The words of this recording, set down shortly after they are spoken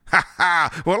Ha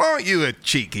ha! Well, aren't you a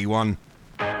cheeky one?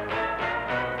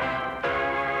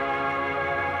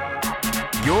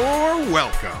 You're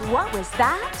welcome. What was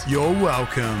that? You're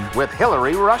welcome. With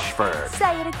Hillary Rushford.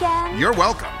 Say it again. You're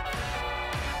welcome.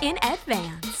 In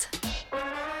advance.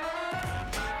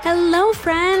 Hello,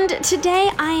 friend. Today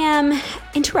I am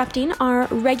interrupting our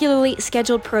regularly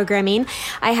scheduled programming.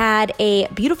 I had a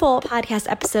beautiful podcast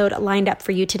episode lined up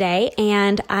for you today,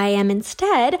 and I am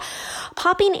instead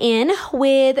popping in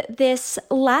with this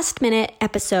last minute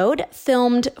episode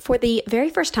filmed for the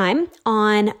very first time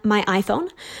on my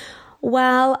iPhone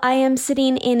while I am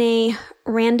sitting in a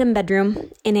random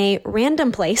bedroom in a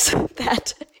random place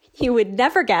that you would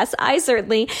never guess.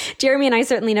 Jeremy and I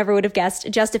certainly never would have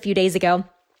guessed just a few days ago.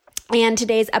 And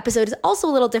today's episode is also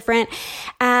a little different,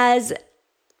 as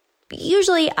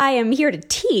usually I am here to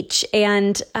teach,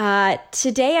 and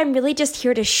today I'm really just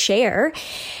here to share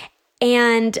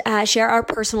our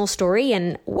personal story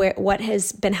and what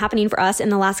has been happening for us in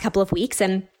the last couple of weeks.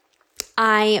 And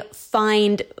I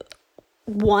find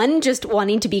just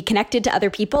wanting to be connected to other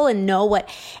people and know what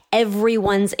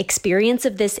everyone's experience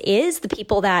of this is, the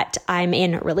people that I'm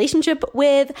in a relationship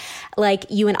with, like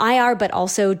you and I are, but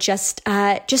also just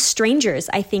strangers.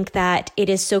 I think that it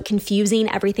is so confusing,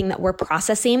 everything that we're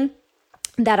processing,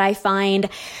 that I find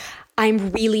I'm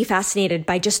really fascinated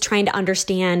by just trying to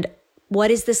understand, what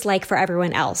is this like for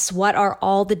everyone else? What are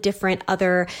all the different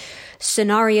other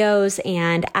scenarios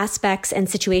and aspects and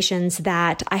situations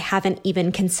that I haven't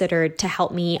even considered to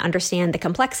help me understand the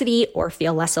complexity or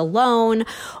feel less alone,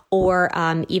 or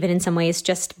even in some ways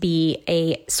just be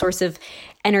a source of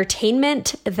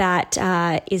entertainment that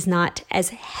is not as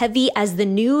heavy as the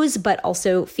news, but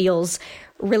also feels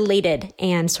related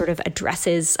and sort of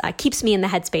keeps me in the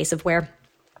headspace of where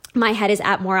my head is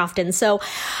at more often. So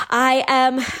I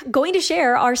am going to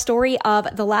share our story of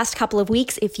the last couple of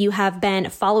weeks. If you have been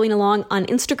following along on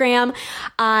Instagram,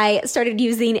 I started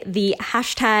using the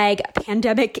hashtag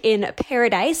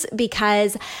 #PandemicInParadise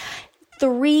because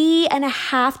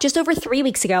just over 3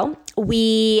 weeks ago,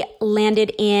 we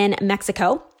landed in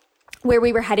Mexico, where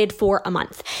we were headed for a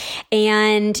month.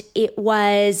 And it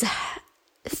was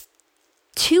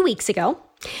 2 weeks ago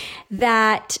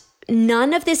that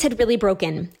none of this had really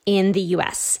broken in the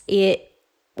US. It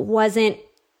wasn't,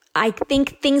 I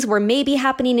think things were maybe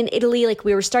happening in Italy, like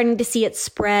we were starting to see it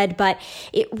spread, but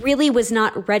it really was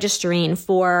not registering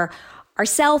for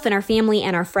ourselves and our family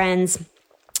and our friends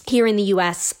here in the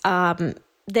US,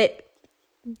 that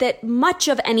much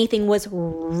of anything was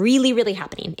really, really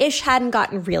happening. Ish hadn't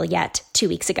gotten real yet 2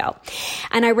 weeks ago.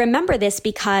 And I remember this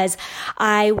because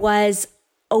I was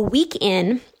a week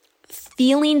in,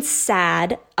 feeling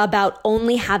sad about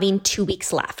only having 2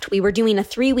 weeks left. We were doing a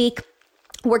 3-week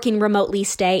working remotely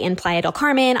stay in Playa del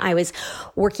Carmen. I was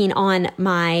working on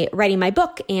writing my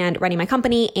book and running my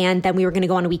company, and then we were going to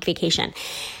go on a week vacation.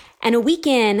 And a week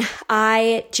in,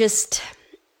 I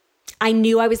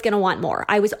knew I was going to want more.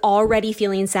 I was already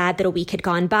feeling sad that a week had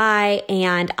gone by,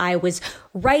 and I was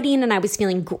writing and I was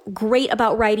feeling great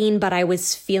about writing, but I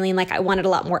was feeling like I wanted a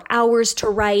lot more hours to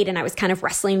write, and I was kind of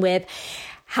wrestling with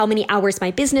how many hours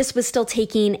my business was still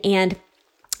taking. And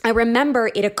I remember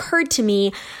it occurred to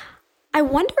me, I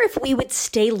wonder if we would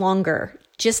stay longer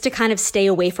just to kind of stay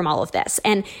away from all of this.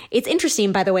 And it's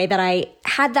interesting, by the way, that I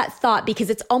had that thought because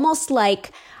it's almost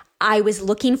like I was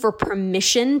looking for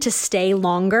permission to stay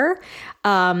longer,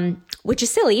 which is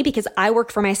silly because I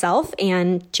worked for myself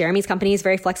and Jeremy's company is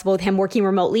very flexible with him working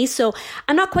remotely. So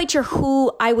I'm not quite sure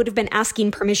who I would have been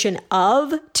asking permission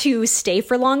of to stay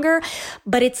for longer,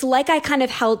 but it's like I kind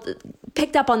of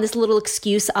picked up on this little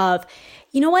excuse of,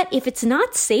 you know what, if it's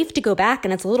not safe to go back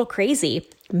and it's a little crazy,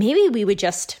 maybe we would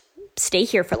just stay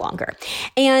here for longer.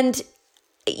 And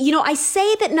I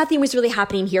say that nothing was really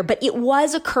happening here, but it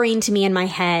was occurring to me in my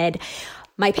head.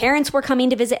 My parents were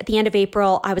coming to visit at the end of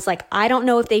April. I was like, I don't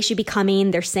know if they should be coming.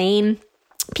 They're saying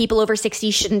people over 60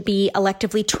 shouldn't be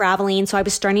electively traveling. So I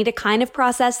was starting to kind of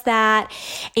process that.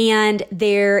 And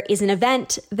there is an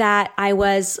event that I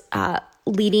was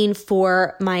leading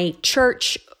for my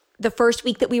church the first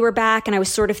week that we were back. And I was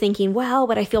sort of thinking, well,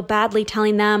 would I feel badly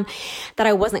telling them that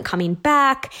I wasn't coming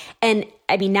back? And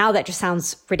I mean, now that just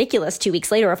sounds ridiculous 2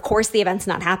 weeks later. Of course, the event's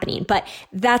not happening, but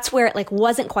that's where it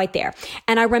wasn't quite there.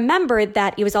 And I remember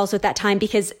that it was also at that time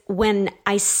because when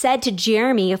I said to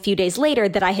Jeremy a few days later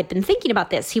that I had been thinking about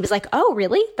this, he was like, oh,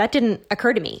 really? That didn't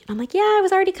occur to me. And I'm like, yeah, I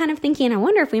was already kind of thinking, I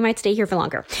wonder if we might stay here for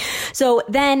longer. So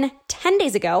then 10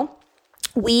 days ago,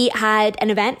 we had an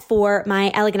event for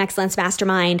my Elegant Excellence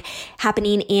Mastermind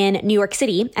happening in New York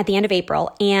City at the end of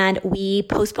April, and we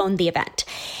postponed the event.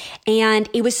 And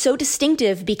it was so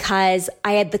distinctive because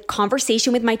I had the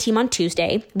conversation with my team on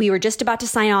Tuesday. We were just about to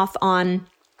sign off on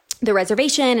the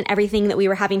reservation and everything that we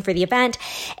were having for the event.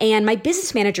 And my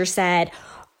business manager said,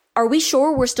 "Are we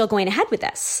sure we're still going ahead with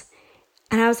this?"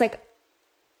 And I was like,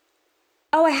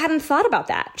 "Oh, I hadn't thought about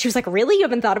that." She was like, "Really? You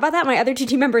haven't thought about that?" My other two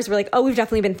team members were like, "Oh, we've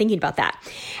definitely been thinking about that."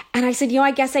 And I said,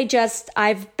 I guess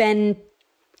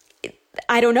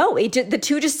I don't know. The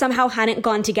two just somehow hadn't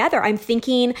gone together. I'm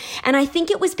thinking, and I think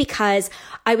it was because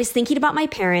I was thinking about my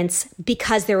parents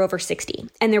because they're over 60.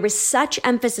 And there was such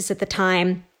emphasis at the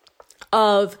time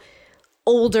of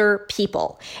older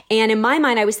people. And in my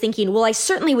mind, I was thinking, well, I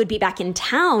certainly would be back in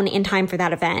town in time for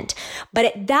that event. But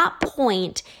at that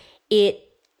point, New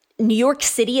York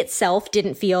City itself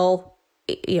didn't feel,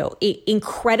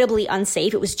 incredibly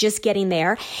unsafe. It was just getting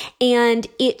there. And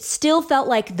it still felt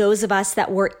like those of us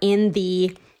that were in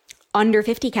the under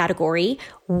 50 category,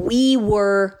 we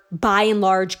were by and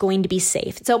large going to be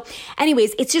safe. So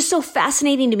anyways, it's just so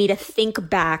fascinating to me to think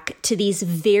back to these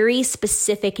very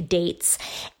specific dates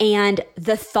and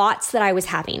the thoughts that I was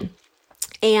having.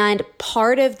 And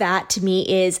part of that to me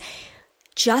is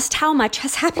just how much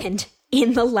has happened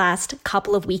in the last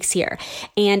couple of weeks here.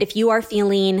 And if you are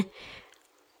feeling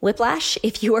whiplash,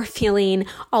 if you are feeling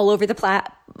all over the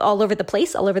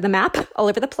place, all over the map, all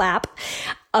over the plap,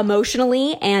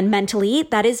 emotionally and mentally,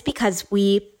 that is because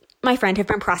my friend, have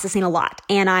been processing a lot.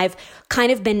 And I've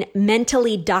kind of been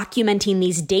mentally documenting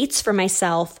these dates for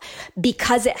myself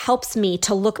because it helps me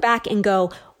to look back and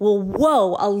go, well,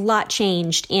 whoa, a lot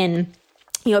changed in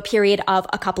a period of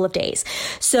a couple of days.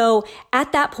 So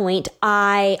at that point,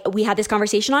 we had this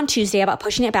conversation on Tuesday about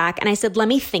pushing it back. And I said, let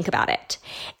me think about it.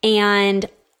 And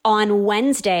on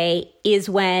Wednesday is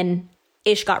when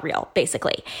ish got real,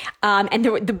 basically. And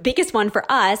the biggest one for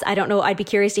us, I don't know, I'd be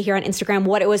curious to hear on Instagram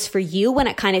what it was for you when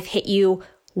it kind of hit you,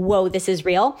 whoa, this is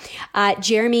real.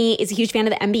 Jeremy is a huge fan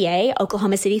of the NBA.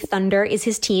 Oklahoma City Thunder is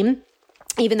his team,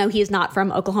 even though he is not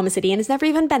from Oklahoma City and has never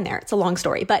even been there. It's a long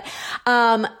story. But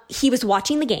he was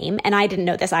watching the game, and I didn't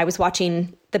know this. I was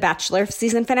watching The Bachelor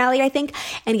season finale, I think,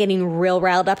 and getting real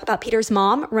riled up about Peter's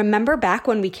mom. Remember back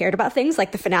when we cared about things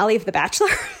like the finale of The Bachelor?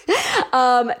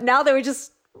 Now they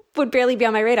would barely be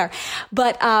on my radar.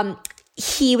 But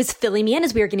he was filling me in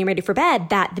as we were getting ready for bed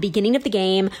that the beginning of the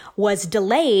game was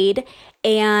delayed,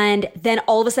 and then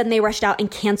all of a sudden they rushed out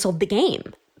and canceled the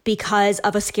game because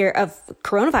of a scare of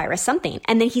coronavirus, something.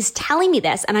 And then he's telling me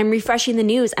this, and I'm refreshing the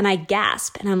news, and I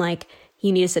gasp, and I'm like,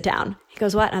 you need to sit down. He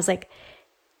goes, what? And I was like,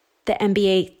 the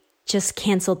NBA just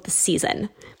canceled the season.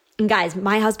 And guys,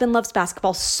 my husband loves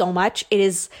basketball so much. It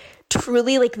is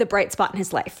truly like the bright spot in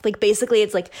his life. Like basically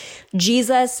it's like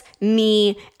Jesus,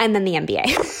 me, and then the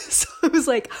NBA. So it was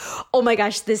like, oh my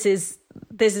gosh, this is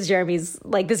Jeremy's,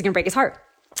 like, this is gonna break his heart.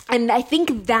 And I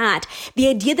think that the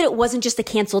idea that it wasn't just a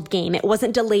canceled game, it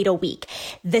wasn't delayed a week,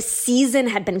 the season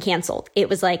had been canceled. It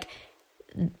was like,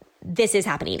 this is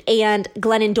happening. And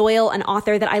Glennon Doyle, an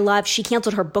author that I love, she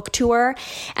canceled her book tour.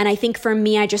 And I think for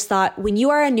me, I just thought, when you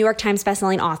are a New York Times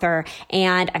bestselling author,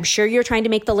 and I'm sure you're trying to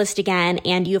make the list again,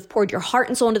 and you've poured your heart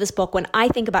and soul into this book, when I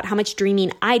think about how much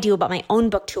dreaming I do about my own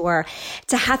book tour,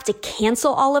 to have to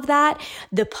cancel all of that,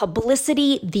 the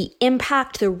publicity, the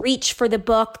impact, the reach for the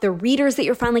book, the readers that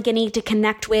you're finally getting to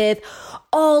connect with,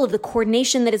 all of the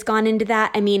coordination that has gone into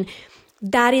that. I mean,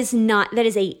 that is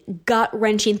a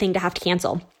gut-wrenching thing to have to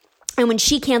cancel. And when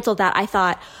she canceled that, I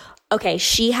thought, okay,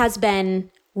 she has been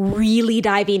really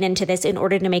diving into this in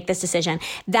order to make this decision.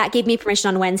 That gave me permission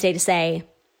on Wednesday to say,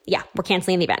 yeah, we're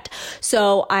canceling the event.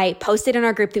 So I posted in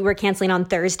our group that we were canceling on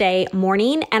Thursday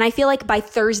morning. And I feel like by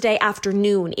Thursday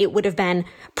afternoon, it would have been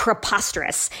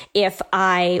preposterous if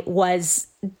I was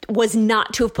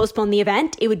not to have postponed the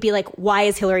event. It would be like, why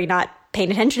is Hillary not paying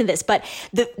attention to this? But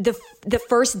the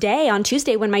first day on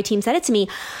Tuesday, when my team said it to me,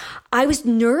 I was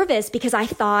nervous because I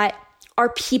thought, are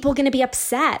people going to be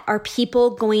upset? Are people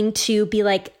going to be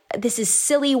like, this is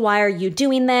silly. Why are you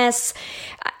doing this?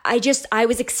 I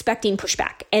was expecting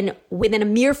pushback. And within a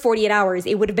mere 48 hours,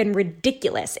 it would have been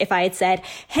ridiculous if I had said,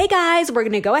 hey guys, we're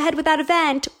going to go ahead with that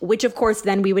event, which of course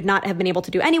then we would not have been able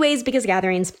to do anyways because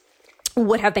gatherings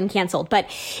would have been canceled. But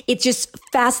it's just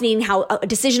fascinating how a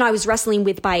decision I was wrestling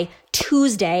with by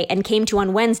Tuesday and came to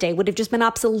on Wednesday would have just been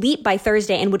obsolete by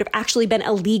Thursday and would have actually been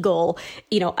illegal,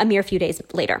 a mere few days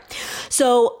later.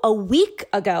 So a week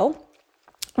ago,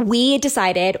 we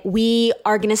decided we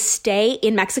are going to stay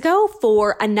in Mexico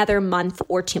for another month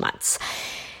or 2 months.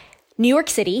 New York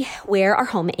City, where our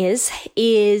home is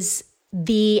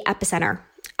the epicenter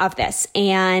of this.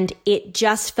 And it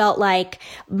just felt like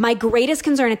my greatest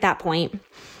concern at that point,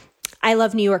 I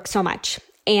love New York so much.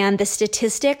 And the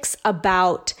statistics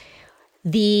about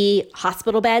the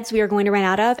hospital beds we were going to run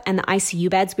out of and the ICU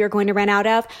beds we were going to run out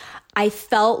of, I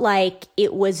felt like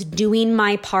it was doing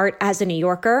my part as a New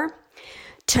Yorker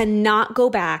to not go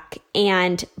back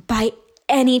and by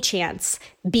any chance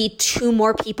be 2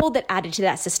 more people that added to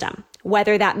that system,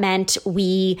 whether that meant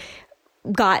we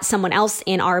got someone else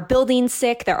in our building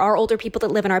sick. There are older people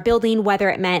that live in our building, whether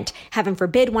it meant, heaven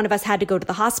forbid, one of us had to go to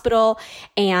the hospital.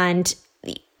 And,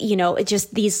 you know, it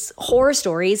just these horror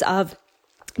stories of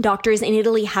doctors in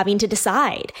Italy having to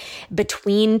decide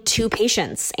between 2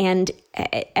 patients and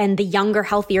the younger,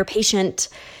 healthier patient.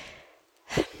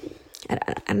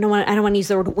 I don't want to use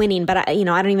the word winning, but I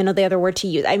don't even know the other word to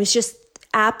use. I was just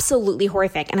absolutely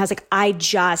horrific. And I was like,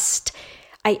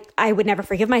 I would never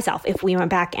forgive myself if we went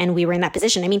back and we were in that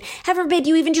position. I mean, heaven forbid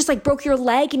you even just like broke your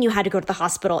leg and you had to go to the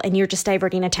hospital and you're just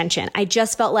diverting attention. I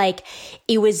just felt like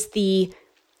it was the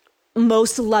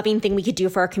most loving thing we could do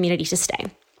for our community to stay.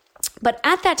 But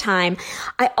at that time,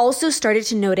 I also started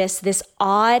to notice this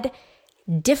odd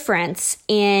difference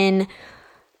in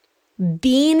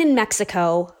being in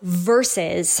Mexico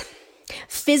versus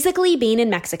physically being in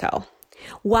Mexico,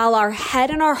 while our head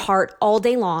and our heart all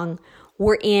day long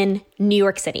were in New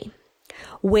York City,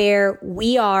 where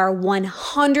we are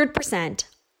 100%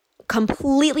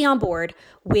 completely on board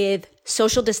with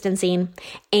social distancing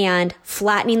and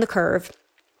flattening the curve.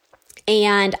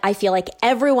 And I feel like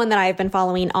everyone that I've been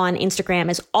following on Instagram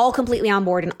is all completely on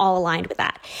board and all aligned with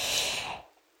that.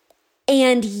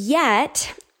 And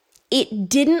yet it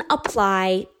didn't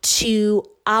apply to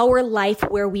our life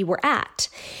where we were at.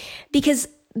 Because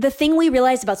the thing we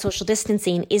realized about social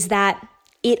distancing is that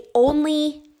it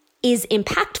only is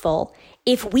impactful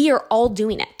if we are all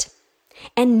doing it.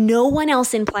 And no one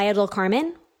else in Playa del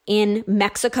Carmen, in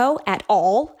Mexico at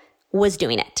all, was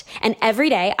doing it. And every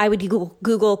day I would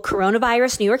Google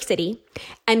coronavirus New York City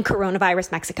and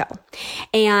coronavirus Mexico.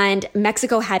 And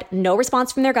Mexico had no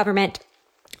response from their government.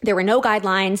 There were no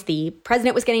guidelines. The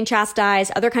president was getting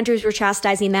chastised. Other countries were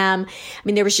chastising them. I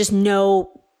mean, there was just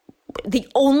the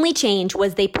only change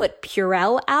was they put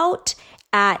Purell out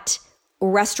at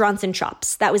restaurants and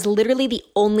shops. That was literally the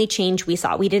only change we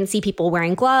saw. We didn't see people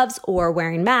wearing gloves or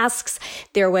wearing masks.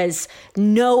 There was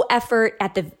no effort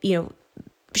at the,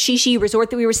 Shishi resort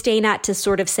that we were staying at to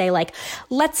sort of say like,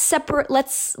 let's put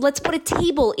a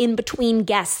table in between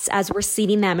guests as we're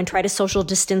seating them and try to social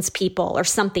distance people or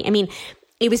something. I mean,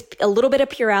 it was a little bit of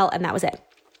Purell and that was it.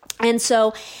 And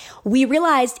so we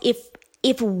realized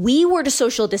if we were to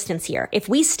social distance here, if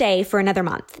we stay for another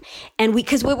month, and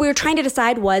because what we were trying to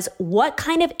decide was what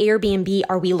kind of Airbnb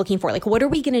are we looking for? Like, what are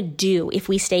we going to do if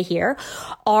we stay here?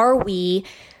 Are we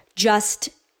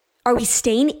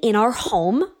staying in our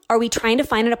home? Are we trying to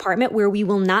find an apartment where we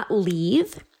will not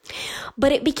leave?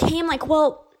 But it became like,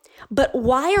 well, but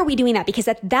why are we doing that? Because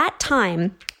at that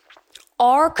time,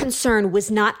 our concern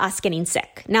was not us getting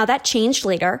sick. Now that changed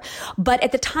later, but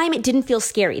at the time it didn't feel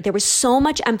scary. There was so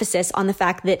much emphasis on the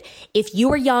fact that if you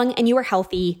were young and you were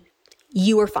healthy,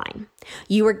 you were fine.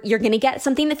 You're going to get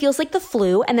something that feels like the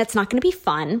flu and that's not going to be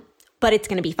fun, but it's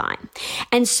going to be fine.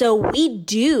 And so we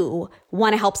do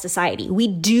want to help society. We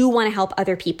do want to help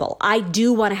other people. I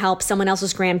do want to help someone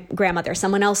else's grandmother,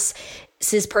 someone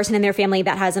else's person in their family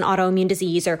that has an autoimmune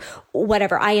disease or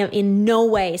whatever. I am in no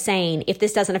way saying if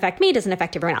this doesn't affect me, it doesn't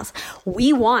affect everyone else.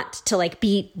 We want to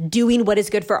be doing what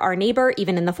is good for our neighbor,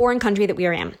 even in the foreign country that we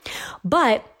are in.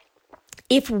 But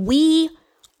if we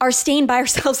are staying by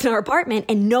ourselves in our apartment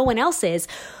and no one else is,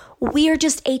 we are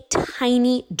just a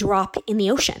tiny drop in the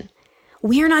ocean.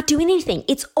 We are not doing anything.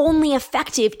 It's only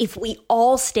effective if we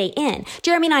all stay in.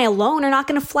 Jeremy and I alone are not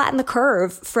going to flatten the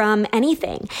curve from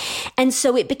anything. And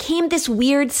so it became this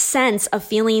weird sense of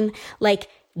feeling like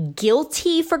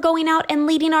guilty for going out and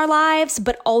leading our lives,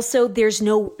 but also there's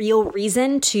no real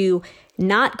reason to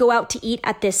not go out to eat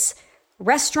at this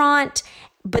restaurant.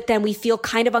 But then we feel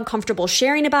kind of uncomfortable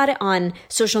sharing about it on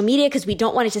social media because we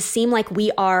don't want it to seem like we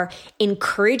are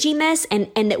encouraging this and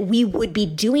that we would be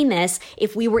doing this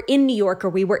if we were in New York or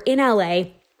we were in LA.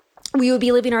 We would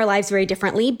be living our lives very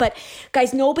differently. But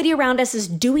guys, nobody around us is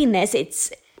doing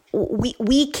this.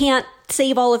 We can't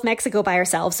save all of Mexico by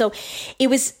ourselves. So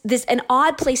it was an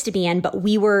odd place to be in, but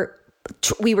we were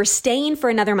staying for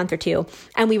another month or two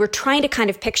and we were trying to kind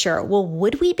of picture, well,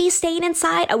 would we be staying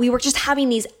inside? We were just having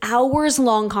these hours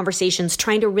long conversations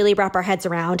trying to really wrap our heads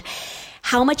around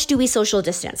how much do we social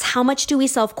distance? How much do we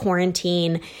self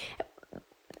quarantine?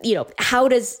 How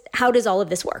does all of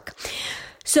this work?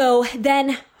 So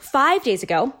then 5 days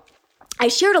ago, I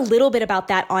shared a little bit about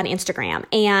that on Instagram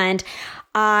and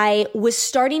I was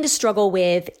starting to struggle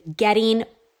with getting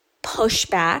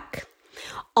pushback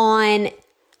on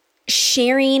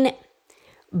sharing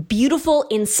beautiful,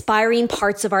 inspiring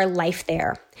parts of our life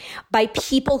there by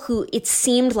people who it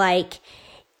seemed like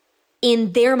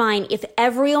in their mind, if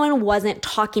everyone wasn't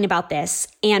talking about this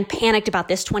and panicked about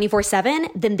this 24/7,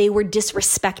 then they were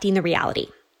disrespecting the reality.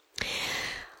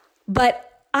 But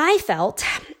I felt,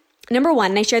 number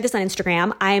one, and I shared this on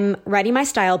Instagram, I'm writing my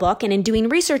style book, and in doing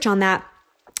research on that,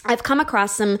 I've come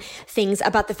across some things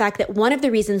about the fact that one of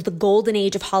the reasons the golden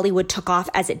age of Hollywood took off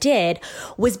as it did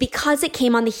was because it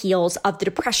came on the heels of the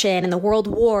Depression and the World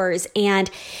Wars, and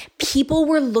people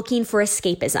were looking for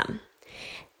escapism.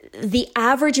 The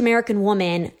average American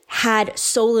woman had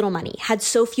so little money, had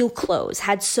so few clothes,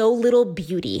 had so little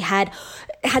beauty, had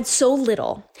so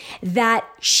little that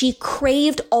she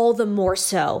craved all the more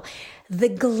so the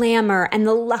glamour and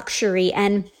the luxury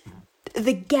and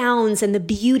the gowns and the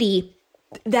beauty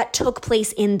that took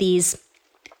place in these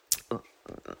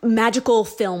magical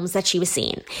films that she was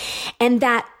seeing. And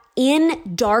that in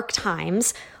dark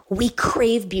times, we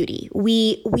crave beauty.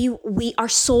 Our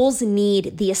souls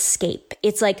need the escape.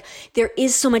 It's like there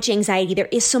is so much anxiety. There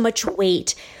is so much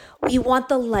weight. We want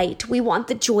the light. We want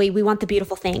the joy. We want the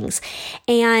beautiful things.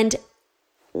 And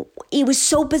it was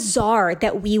so bizarre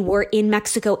that we were in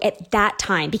Mexico at that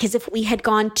time, because if we had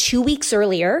gone 2 weeks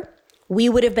earlier, we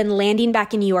would have been landing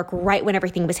back in New York right when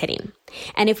everything was hitting.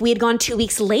 And if we had gone 2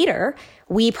 weeks later,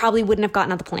 we probably wouldn't have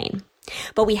gotten on the plane.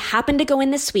 But we happened to go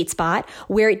in this sweet spot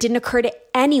where it didn't occur to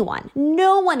anyone.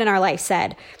 No one in our life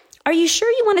said, "Are you sure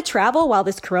you want to travel while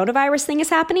this coronavirus thing is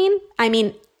happening?" I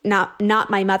mean, not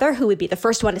my mother, who would be the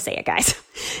first one to say it, guys.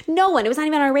 No one. It was not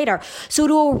even on our radar. So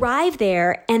to arrive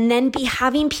there and then be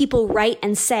having people write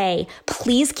and say,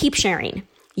 "Please keep sharing.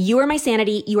 You are my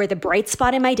sanity. You are the bright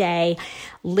spot in my day.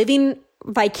 Living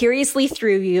vicariously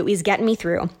through you is getting me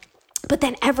through." But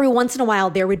then every once in a while,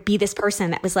 there would be this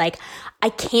person that was like, "I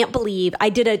can't believe," I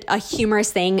did a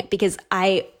humorous thing because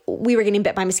we were getting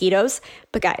bit by mosquitoes.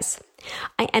 But guys,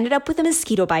 I ended up with the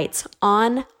mosquito bites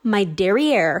on my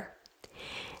derriere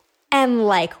and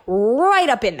like right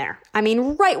up in there. I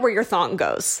mean, right where your thong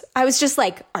goes. I was just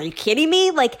like, "Are you kidding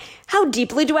me? Like, how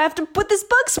deeply do I have to put this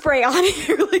bug spray on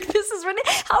here? Like, this is really,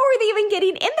 how are they even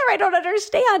getting in there? I don't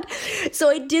understand." So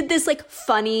I did this like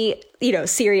funny,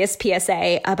 serious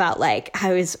PSA about like,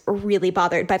 I was really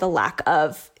bothered by the lack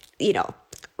of,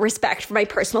 respect for my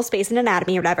personal space and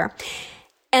anatomy or whatever.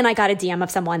 And I got a DM of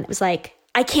someone that was like,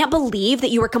 "I can't believe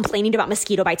that you were complaining about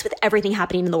mosquito bites with everything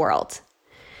happening in the world."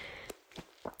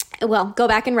 Well, go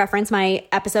back and reference my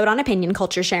episode on opinion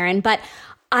culture, Sharon. But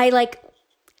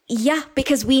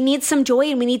because we need some joy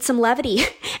and we need some levity.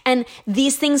 And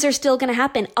these things are still going to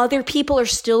happen. Other people are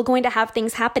still going to have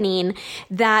things happening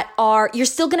that you're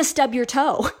still going to stub your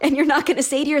toe. And you're not going to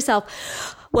say to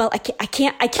yourself, "Well, I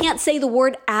can't say the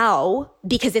word ow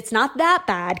because it's not that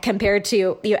bad compared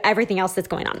to everything else that's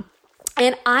going on."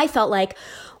 And I felt like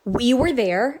we were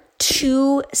there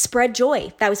to spread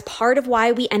joy. That was part of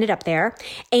why we ended up there.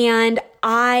 And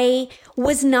I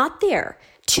was not there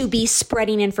to be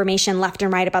spreading information left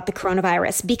and right about the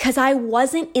coronavirus because I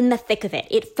wasn't in the thick of it.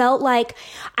 It felt like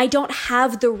I don't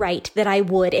have the right that I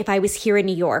would if I was here in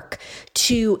New York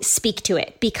to speak to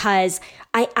it, because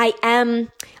I'm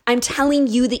telling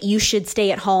you that you should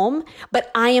stay at home, but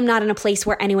I am not in a place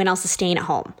where anyone else is staying at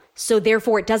home. So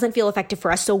therefore, it doesn't feel effective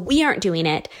for us. So we aren't doing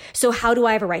it. So how do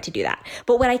I have a right to do that?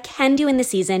 But what I can do in the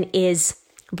season is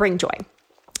bring joy.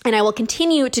 And I will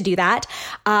continue to do that.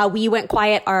 We went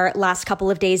quiet our last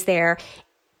couple of days there,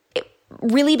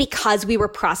 really because we were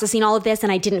processing all of this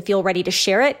and I didn't feel ready to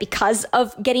share it because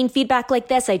of getting feedback like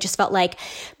this. I just felt like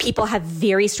people have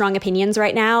very strong opinions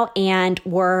right now and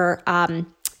were,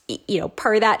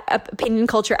 per that opinion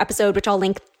culture episode, which I'll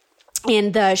link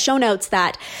in the show notes,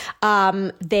 that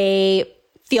they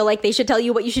feel like they should tell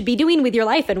you what you should be doing with your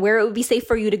life and where it would be safe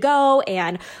for you to go,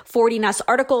 and forwarding us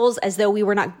articles as though we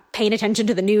were not paying attention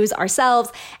to the news ourselves.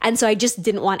 And so I just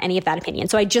didn't want any of that opinion.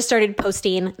 So I just started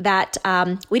posting that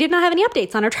we did not have any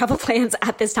updates on our travel plans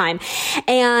at this time.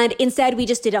 And instead, we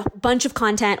just did a bunch of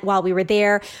content while we were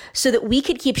there so that we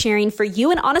could keep sharing for you.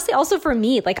 And honestly, also for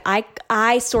me, like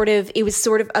it was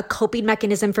sort of a coping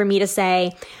mechanism for me to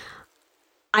say,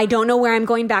 I don't know where I'm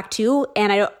going back to,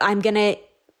 and I'm going to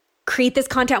create this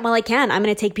content while I can. I'm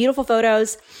going to take beautiful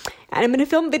photos, and I'm going to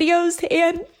film videos,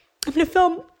 and I'm going to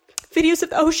film videos of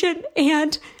the ocean,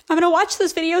 and I'm going to watch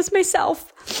those videos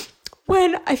myself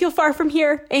when I feel far from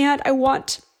here and I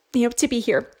want, to be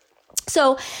here.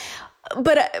 So,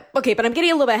 but I'm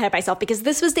getting a little bit ahead of myself because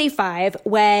this was day 5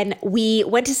 when we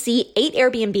went to see 8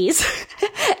 Airbnbs.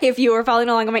 If you were following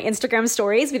along on my Instagram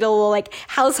stories, we did a little like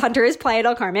House Hunters Playa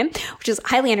del Carmen, which is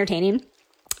highly entertaining.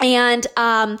 And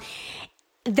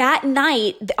that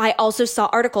night, I also saw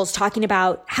articles talking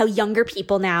about how younger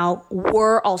people now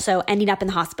were also ending up in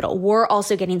the hospital, were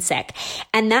also getting sick.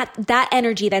 And that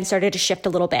energy then started to shift a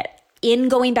little bit. In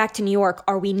going back to New York,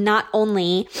 are we not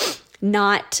only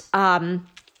not,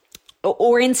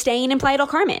 or in staying in Playa del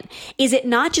Carmen? Is it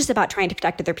not just about trying to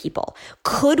protect other people?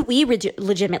 Could we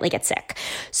legitimately get sick?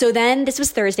 So then this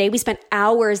was Thursday. We spent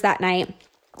hours that night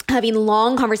having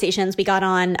long conversations. We got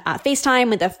on FaceTime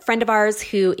with a friend of ours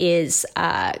who is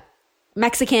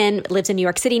Mexican, lives in New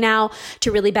York City now,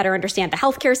 to really better understand the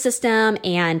healthcare system.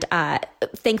 And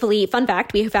thankfully, fun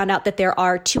fact, we found out that there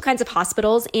are two kinds of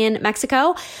hospitals in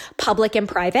Mexico, public and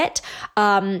private.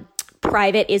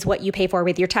 Private is what you pay for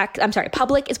with your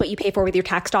public is what you pay for with your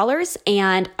tax dollars.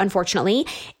 And unfortunately,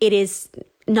 it is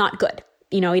not good.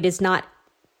 It is not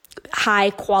high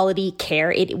quality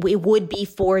care. It would be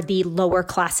for the lower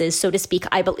classes, so to speak,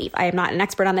 I believe. I am not an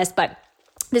expert on this, but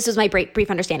this was my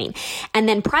brief understanding. And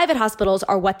then private hospitals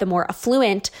are what the more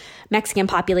affluent Mexican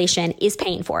population is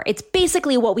paying for. It's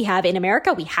basically what we have in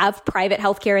America. We have private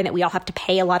healthcare and that we all have to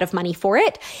pay a lot of money for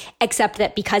it, except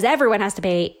that because everyone has to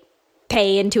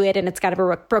pay into it and it's kind of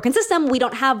a broken system,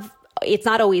 it's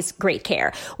not always great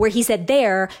care. Where he said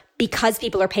there, because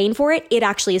people are paying for it, it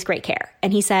actually is great care.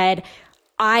 And he said,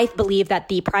 I believe that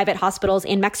the private hospitals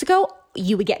in Mexico,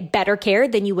 you would get better care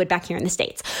than you would back here in the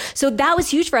States. So that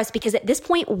was huge for us because at this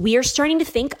point, we're starting to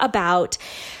think about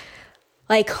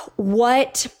like,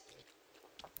 what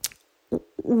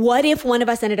if one of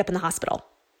us ended up in the hospital?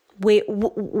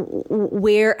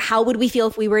 How would we feel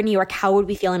if we were in New York? How would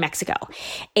we feel in Mexico?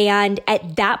 And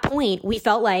at that point, we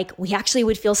felt like we actually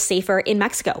would feel safer in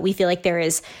Mexico. We feel like there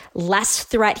is less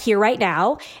threat here right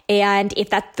now. And if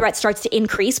that threat starts to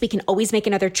increase, we can always make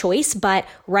another choice. But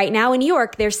right now in New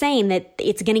York, they're saying that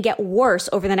it's going to get worse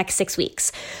over the next 6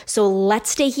 weeks. So let's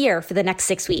stay here for the next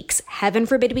 6 weeks. Heaven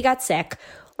forbid we got sick.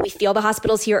 We feel the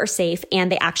hospitals here are safe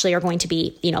and they actually are going to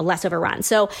be, less overrun.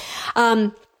 So,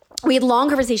 we had long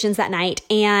conversations that night.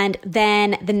 And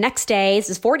then the next day,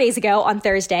 this is 4 days ago on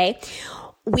Thursday,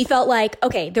 we felt like,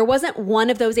 okay, there wasn't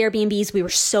one of those Airbnbs we were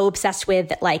so obsessed with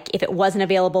that like if it wasn't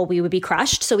available, we would be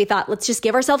crushed. So we thought, let's just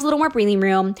give ourselves a little more breathing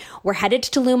room. We're headed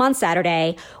to Tulum on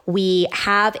Saturday. We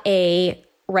have a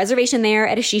reservation there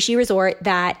at a Shishi resort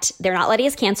that they're not letting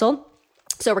us cancel.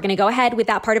 So we're going to go ahead with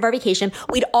that part of our vacation.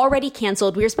 We'd already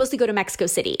canceled. We were supposed to go to Mexico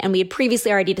City and we had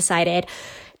previously already decided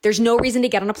there's no reason to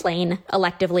get on a plane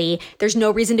electively. There's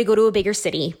no reason to go to a bigger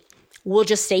city. We'll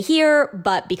just stay here.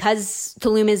 But because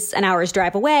Tulum is an hour's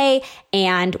drive away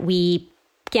and we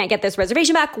can't get this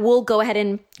reservation back, we'll go ahead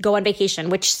and go on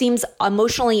vacation, which seems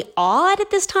emotionally odd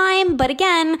at this time. But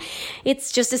again,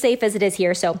 it's just as safe as it is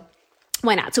here. So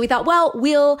why not? So we thought, well,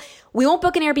 we won't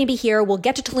book an Airbnb here. We'll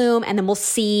get to Tulum and then we'll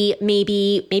see,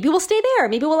 maybe we'll stay there.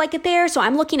 Maybe we'll like it there. So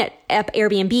I'm looking at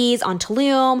Airbnbs on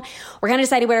Tulum. We're kind of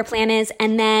deciding what our plan is.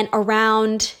 And then it was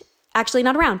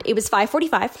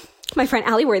 5:45. My friend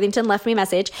Allie Worthington left me a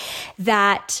message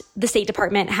that the State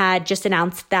Department had just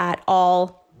announced that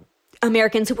all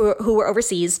Americans who were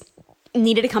overseas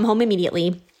needed to come home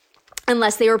immediately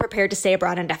unless they were prepared to stay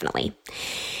abroad indefinitely.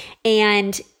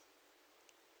 And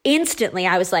instantly,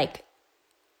 I was like,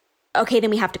 okay,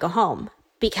 then we have to go home,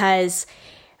 because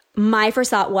my first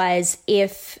thought was,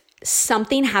 if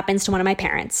something happens to one of my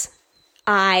parents,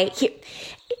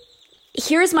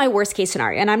 here's my worst case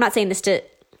scenario. And I'm not saying this to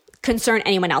concern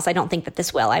anyone else. I don't think that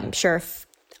this will. I'm sure if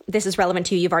this is relevant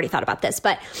to you, you've already thought about this.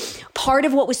 But part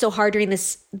of what was so hard during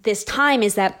this time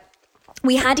is that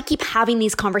we had to keep having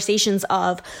these conversations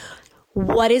of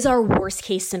what is our worst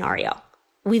case scenario?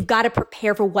 We've got to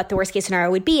prepare for what the worst case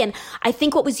scenario would be. And I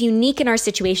think what was unique in our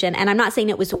situation, and I'm not saying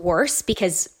it was worse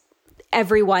because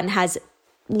everyone has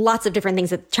lots of different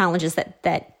things, challenges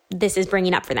that this is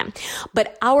bringing up for them.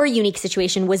 But our unique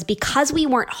situation was because we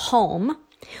weren't home,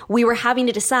 we were having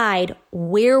to decide,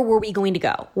 where were we going to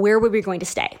go? Where were we going to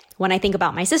stay? When I think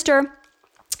about my sister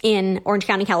in Orange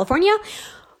County, California,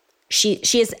 she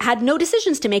has had no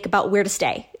decisions to make about where to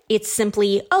stay. It's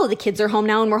simply, the kids are home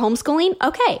now and we're homeschooling.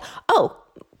 Okay.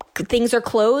 Things are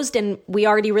closed and we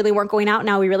already really weren't going out.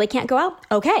 Now we really can't go out.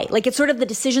 Okay. Like, it's sort of, the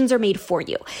decisions are made for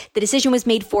you. The decision was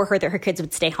made for her that her kids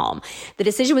would stay home. The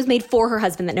decision was made for her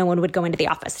husband that no one would go into the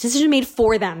office. The decision made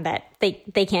for them that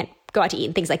they can't go out to eat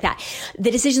and things like that. The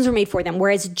decisions were made for them.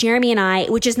 Whereas Jeremy and I,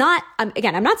 which is not,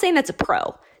 again, I'm not saying that's a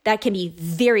pro. That can be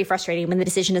very frustrating when the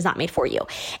decision is not made for you.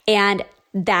 And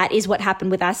that is what happened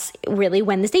with us, really,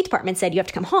 when the State Department said you have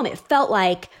to come home. It felt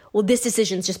like, well, this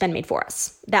decision's just been made for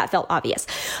us. That felt obvious.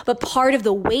 But part of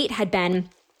the weight had been,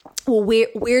 well,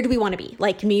 where do we want to be?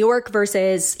 Like New York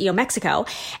versus, Mexico.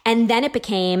 And then it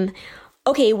became,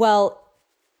 okay, well,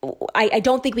 I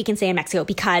don't think we can stay in Mexico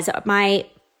because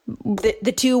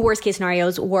the two worst case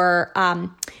scenarios were,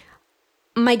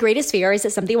 my greatest fear is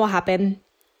that something will happen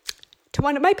to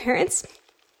one of my parents.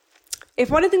 If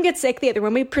one of them gets sick, the other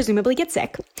one would presumably get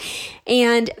sick,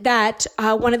 and that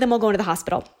one of them will go into the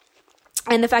hospital.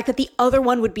 And the fact that the other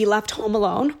one would be left home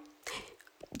alone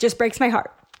just breaks my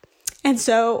heart. And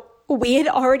so we had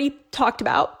already talked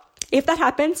about, if that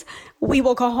happens, we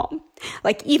will go home.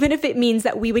 Like, even if it means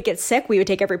that we would get sick, we would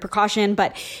take every precaution.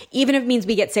 But even if it means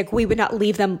we get sick, we would not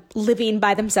leave them living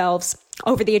by themselves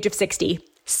over the age of 60,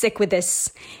 sick with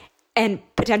this and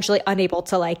potentially unable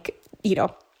to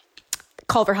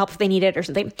call for help if they need it or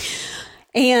something.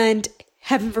 And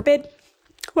heaven forbid,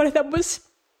 one of them was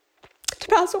to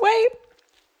pass away.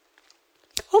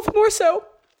 All the more so,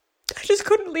 I just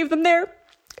couldn't leave them there,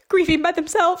 grieving by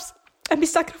themselves and be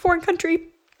stuck in a foreign country.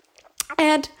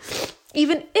 And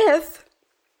even if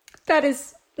that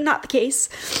is not the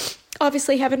case,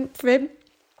 obviously, heaven forbid,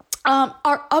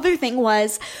 our other thing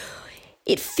was,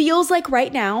 it feels like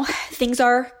right now things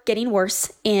are getting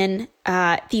worse in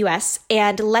the US.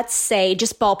 And let's say,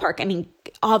 just ballpark, I mean,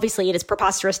 obviously it is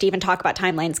preposterous to even talk about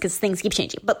timelines because things keep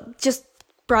changing, but just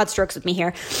broad strokes with me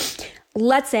here.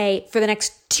 Let's say for the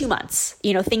next 2 months,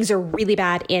 things are really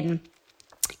bad in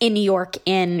New York,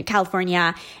 in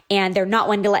California, and they're not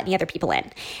wanting to let any other people in.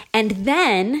 And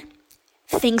then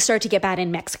things start to get bad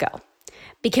in Mexico.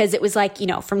 Because it was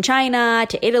from China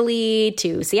to Italy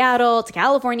to Seattle to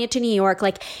California to New York,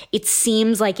 it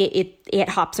seems like it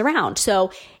hops around.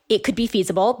 So it could be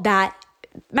feasible that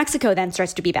Mexico then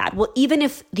starts to be bad. Well, even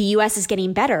if the US is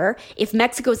getting better, if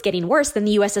Mexico is getting worse, then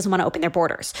the US doesn't want to open their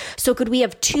borders. So could we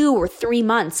have 2 or 3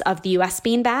 months of the US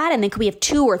being bad? And then could we have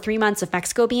 2 or 3 months of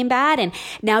Mexico being bad? And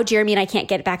now Jeremy and I can't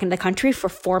get back into the country for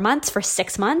 4 months, for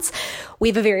 6 months. We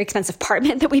have a very expensive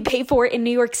apartment that we pay for in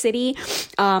New York City.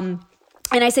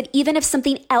 And I said, even if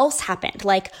something else happened,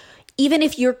 even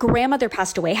if your grandmother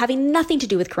passed away, having nothing to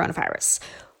do with coronavirus,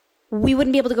 we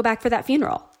wouldn't be able to go back for that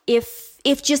funeral.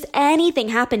 If just anything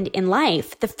happened in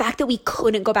life, the fact that we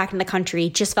couldn't go back in the country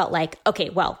just felt like, okay,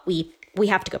 well, we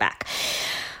have to go back.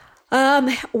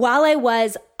 While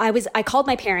I called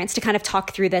my parents to kind of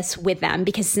talk through this with them,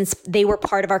 because since they were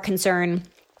part of our concern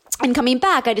and coming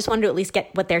back, I just wanted to at least get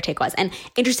what their take was. And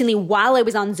interestingly, while I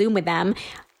was on Zoom with them,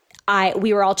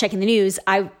 we were all checking the news.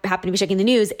 I happened to be checking the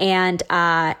news, and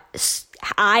I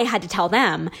had to tell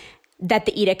them that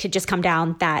the edict had just come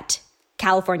down that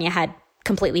California had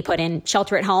completely put in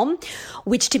shelter at home,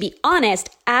 which, to be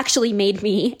honest, actually made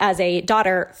me as a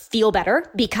daughter feel better,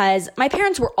 because my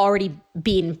parents were already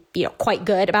being, quite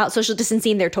good about social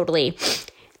distancing.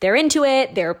 They're into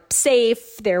it. They're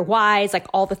safe. They're wise,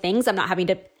 all the things. I'm not having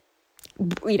to,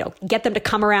 get them to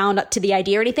come around to the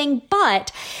idea or anything,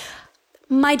 but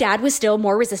my dad was still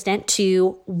more resistant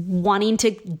to wanting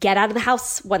to get out of the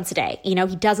house once a day. He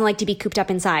doesn't like to be cooped up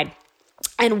inside.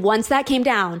 And once that came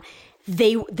down,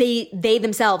 they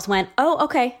themselves went, oh,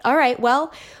 okay, all right,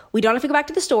 well, we don't have to go back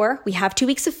to the store. We have 2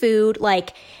 weeks of food.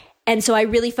 And so I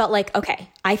really felt like, okay,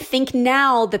 I think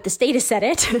now that the state has said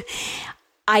it,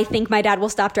 I think my dad will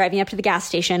stop driving up to the gas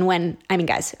station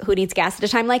guys, who needs gas at a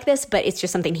time like this? But it's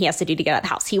just something he has to do to get out of the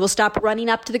house. He will stop running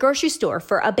up to the grocery store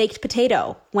for a baked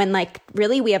potato when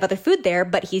really we have other food there,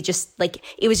 but he just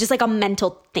it was just a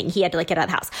mental thing. He had to get out of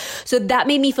the house. So that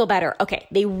made me feel better. Okay,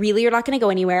 they really are not going to go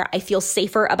anywhere. I feel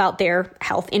safer about their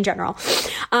health in general.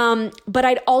 But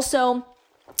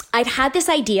I'd had this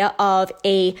idea of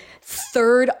a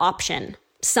third option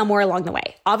somewhere along the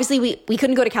way. Obviously, we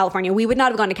couldn't go to California. We would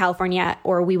not have gone to California,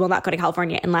 or we will not go to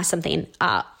California unless something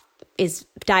is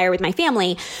dire with my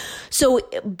family. So,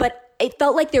 but it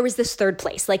felt like there was this third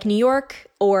place, like New York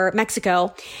or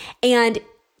Mexico. And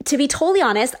to be totally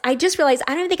honest, I just realized,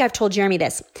 I don't think I've told Jeremy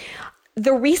this.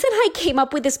 The reason I came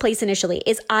up with this place initially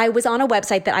is I was on a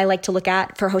website that I like to look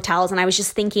at for hotels. And I was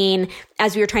just thinking,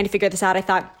 as we were trying to figure this out, I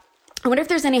thought, I wonder if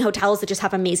there's any hotels that just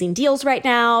have amazing deals right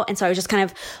now. And so I was just kind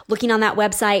of looking on that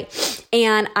website,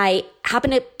 and I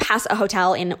happened to pass a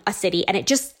hotel in a city, and it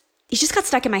just got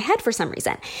stuck in my head for some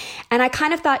reason. And I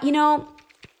kind of thought,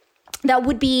 that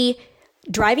would be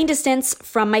driving distance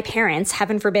from my parents.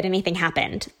 Heaven forbid anything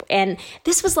happened. And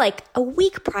this was a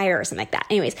week prior or something like that.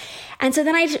 Anyways. And so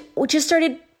then I just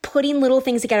started putting little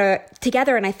things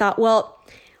together. And I thought, well,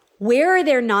 where are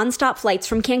there nonstop flights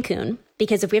from Cancun?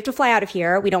 Because if we have to fly out of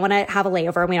here, we don't want to have a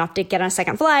layover, and we don't have to get on a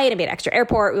second flight and be at an extra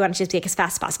airport. We want to just be as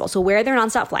fast as possible. So where are there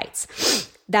nonstop flights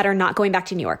that are not going back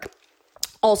to New York?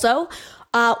 Also,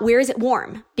 where is it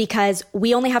warm? Because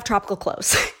we only have tropical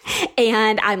clothes.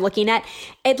 And I'm looking at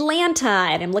Atlanta,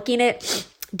 and I'm looking at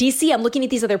DC, I'm looking at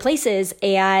these other places,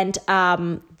 and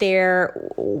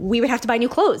we would have to buy new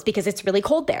clothes because it's really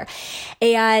cold there.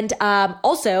 And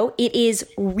also, it is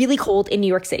really cold in New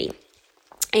York City.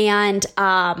 And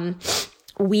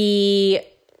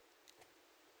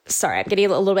sorry, I'm getting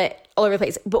a little bit all over the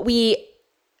place, but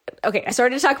I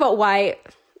started to talk about why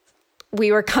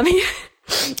we were coming.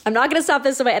 I'm not going to stop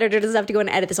this so my editor doesn't have to go and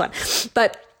edit this one.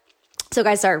 But so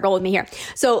guys, sorry, roll with me here.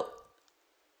 So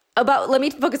let me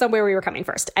focus on where we were coming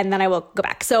first, and then I will go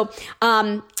back. So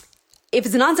if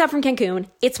it's a nonstop from Cancun,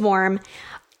 it's warm.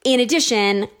 In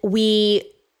addition, that's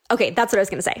what I was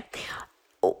going to say.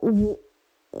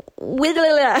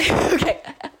 Okay.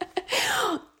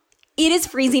 It is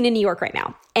freezing in New York right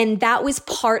now. And that was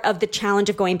part of the challenge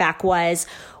of going back was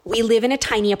we live in a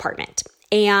tiny apartment.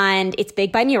 And it's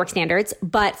big by New York standards.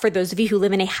 But for those of you who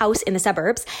live in a house in the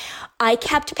suburbs, I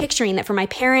kept picturing that for my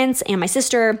parents and my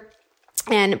sister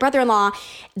and brother-in-law,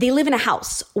 they live in a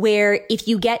house where if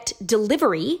you get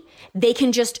delivery, they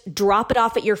can just drop it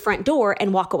off at your front door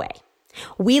and walk away.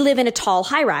 We live in a tall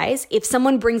high-rise. If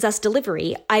someone brings us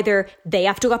delivery, either they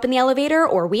have to go up in the elevator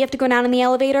or we have to go down in the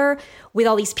elevator with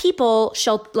all these people,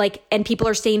 and people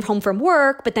are staying home from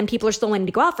work, but then people are still wanting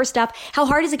to go out for stuff. How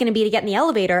hard is it going to be to get in the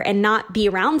elevator and not be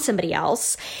around somebody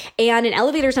else? And an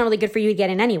elevator is not really good for you to get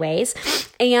in anyways.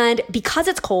 And because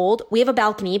it's cold, we have a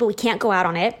balcony, but we can't go out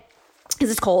on it because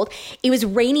it's cold. It was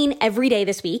raining every day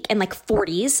this week and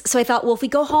 40s. So I thought, well, if we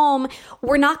go home,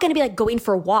 we're not going to be going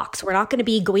for walks. We're not going to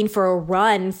be going for a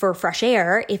run for fresh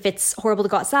air if it's horrible to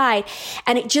go outside.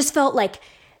 And it just felt like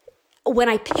when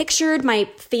I pictured my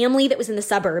family that was in the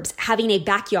suburbs having a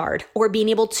backyard or being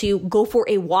able to go for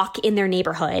a walk in their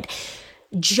neighborhood,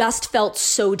 just felt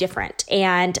so different.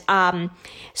 And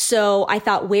so I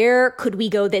thought, where could we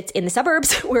go that's in the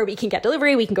suburbs where we can get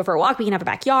delivery, we can go for a walk, we can have a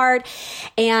backyard.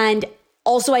 And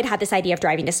also I'd had this idea of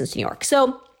driving distance to New York.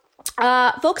 So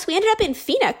folks, we ended up in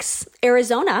Phoenix,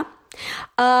 Arizona.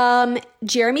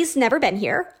 Jeremy's never been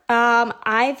here.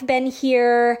 I've been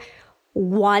here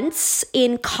once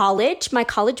in college. My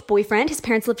college boyfriend, his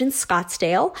parents lived in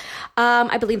Scottsdale.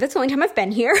 I believe that's the only time I've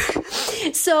been here.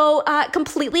 So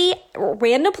completely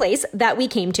random place that we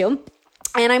came to.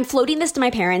 And I'm floating this to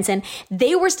my parents, and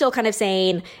they were still kind of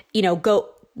saying,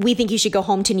 we think you should go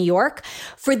home to New York.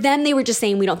 For them, they were just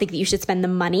saying, we don't think that you should spend the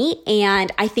money.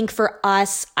 And I think for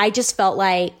us, I just felt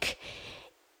like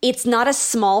it's not a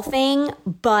small thing,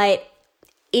 but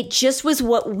it just was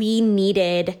what we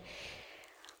needed.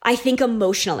 I think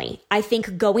emotionally, I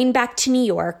think going back to New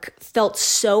York felt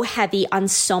so heavy on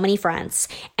so many fronts.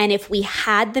 And if we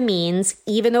had the means,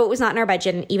 even though it was not in our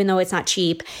budget and even though it's not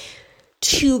cheap,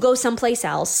 to go someplace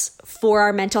else for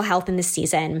our mental health in this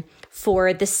season,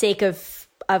 for the sake of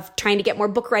trying to get more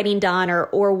book writing done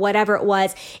or whatever it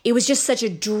was just such a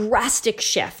drastic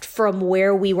shift from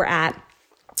where we were at.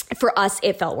 For us,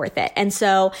 it felt worth it. And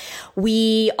so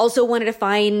we also wanted to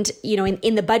find,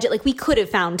 in the budget, we could have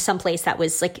found someplace that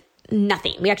was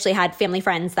nothing. We actually had family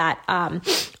friends that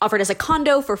offered us a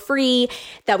condo for free.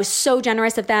 That was so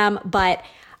generous of them, but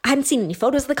I hadn't seen any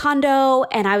photos of the condo.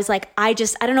 And I was like, I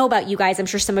don't know about you guys. I'm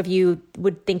sure some of you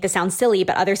would think this sounds silly,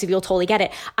 but others of you will totally get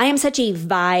it. I am such a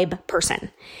vibe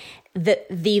person. The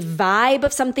vibe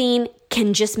of something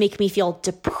can just make me feel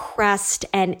depressed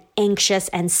and anxious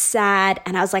and sad.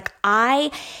 And I was like,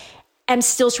 I am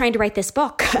still trying to write this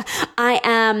book.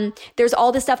 There's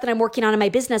all this stuff that I'm working on in my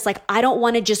business. I don't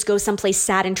want to just go someplace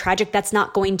sad and tragic. That's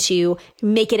not going to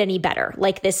make it any better.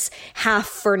 Like this half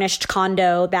furnished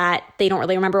condo that they don't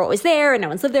really remember what was there and no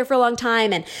one's lived there for a long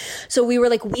time. And so we were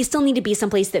like, we still need to be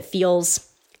someplace that feels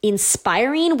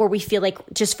inspiring, where we feel like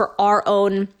just for our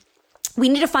own, we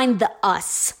need to find the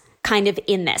us kind of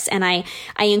in this. And I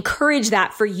encourage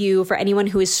that for you, for anyone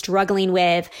who is struggling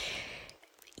with,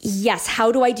 yes,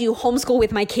 how do I do homeschool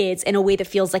with my kids in a way that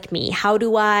feels like me? How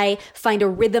do I find a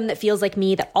rhythm that feels like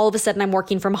me, that all of a sudden I'm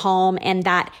working from home and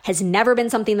that has never been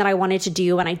something that I wanted to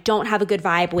do and I don't have a good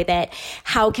vibe with it?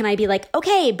 How can I be like,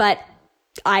 okay, but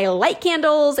I light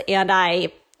candles and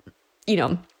I,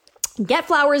 get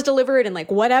flowers delivered and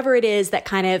whatever it is that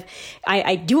kind of,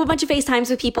 I do a bunch of FaceTimes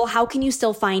with people. How can you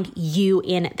still find you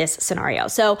in this scenario?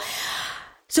 So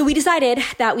we decided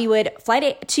that we would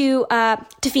fly to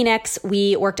Phoenix.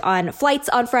 We worked on flights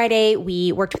on Friday.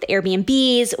 We worked with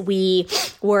Airbnbs. We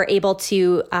were able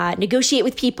to negotiate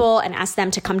with people and ask them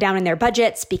to come down in their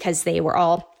budgets because they were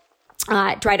all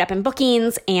dried up in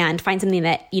bookings and find something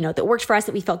that, that worked for us,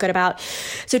 that we felt good about.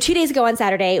 So 2 days ago on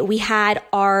Saturday, we had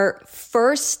a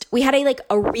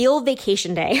real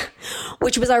vacation day,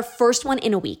 which was our first one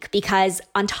in a week, because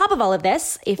on top of all of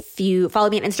this, if you follow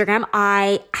me on Instagram,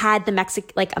 I had a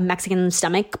Mexican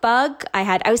stomach bug.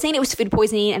 I was saying it was food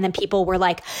poisoning, and then people were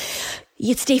like,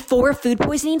 it's day 4 of food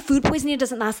poisoning. Food poisoning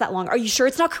doesn't last that long. Are you sure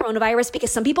it's not coronavirus? Because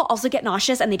some people also get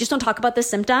nauseous and they just don't talk about the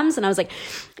symptoms. And I was like,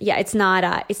 yeah, it's not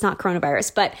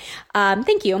coronavirus. But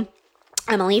thank you,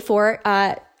 Emily, for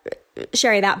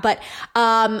sharing that. But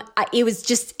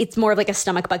it's more of like a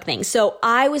stomach bug thing. So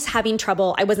I was having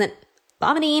trouble. I wasn't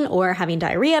vomiting or having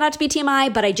diarrhea, not to be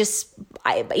TMI, but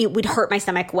it would hurt my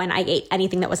stomach when I ate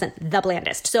anything that wasn't the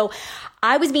blandest. So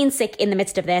I was being sick in the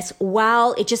midst of this,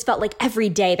 while it just felt like every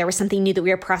day there was something new that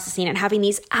we were processing, and having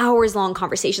these hours long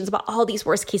conversations about all these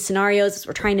worst case scenarios as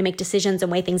we're trying to make decisions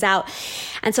and weigh things out.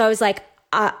 And so I was like,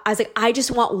 I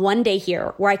just want one day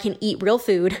here where I can eat real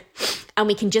food and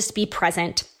we can just be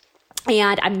present.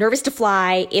 And I'm nervous to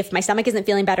fly if my stomach isn't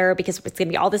feeling better, because it's going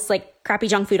to be all this like crappy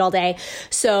junk food all day.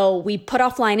 So we put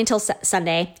off flying until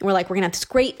Sunday. We're like, we're going to have this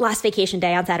great last vacation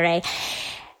day on Saturday.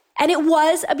 And it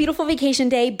was a beautiful vacation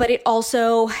day, but it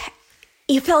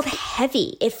felt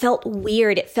heavy. It felt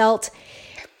weird.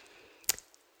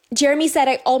 Jeremy said,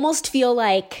 I almost feel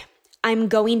like I'm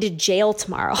going to jail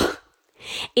tomorrow.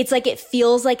 It's like, it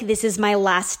feels like this is my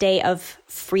last day of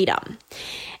freedom.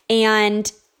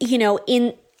 And,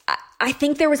 I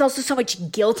think there was also so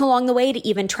much guilt along the way to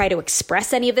even try to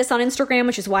express any of this on Instagram,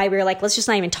 which is why we were like, let's just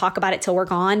not even talk about it till we're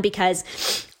gone, because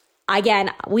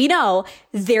again, we know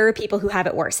there are people who have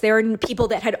it worse. There are people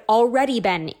that had already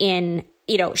been in,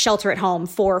 shelter at home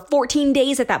for 14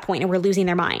 days at that point and were losing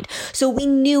their mind. So we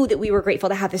knew that we were grateful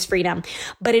to have this freedom,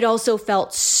 but it also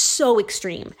felt so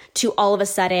extreme to all of a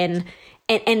sudden,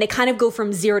 and to kind of go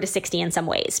from 0 to 60 in some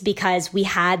ways, because we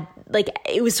had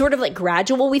it was sort of like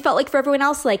gradual. We felt like for everyone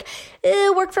else,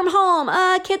 work from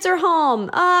home, kids are home,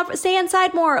 stay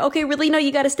inside more. Okay, really? No,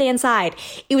 you got to stay inside.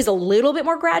 It was a little bit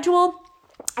more gradual.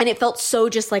 And it felt so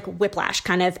just like whiplash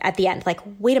kind of at the end. Like,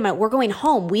 wait a minute, we're going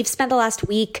home. We've spent the last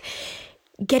week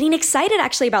getting excited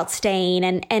actually about staying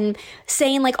and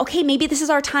saying like, okay, maybe this is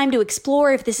our time to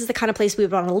explore if this is the kind of place we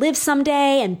would want to live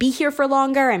someday and be here for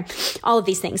longer and all of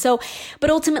these things. So, but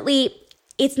ultimately,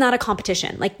 it's not a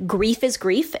competition. Like, grief is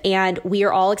grief, and we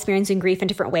are all experiencing grief in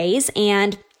different ways.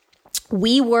 And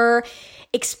we were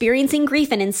experiencing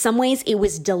grief, and in some ways it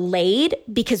was delayed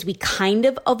because we kind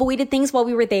of avoided things while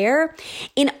we were there.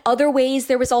 In other ways,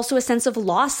 there was also a sense of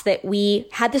loss that we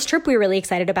had this trip we were really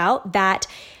excited about that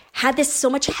had this so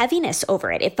much heaviness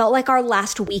over it. It felt like our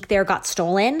last week there got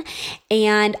stolen.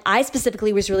 And I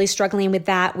specifically was really struggling with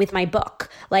that with my book.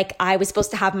 Like, I was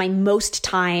supposed to have my most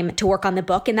time to work on the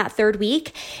book in that 3rd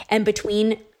week. And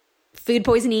between food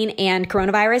poisoning and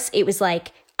coronavirus, it was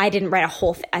like, I didn't write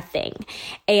a thing.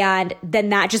 And then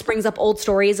that just brings up old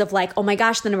stories of like, oh my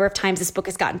gosh, the number of times this book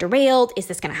has gotten derailed. Is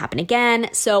this going to happen again?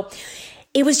 So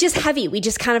it was just heavy. We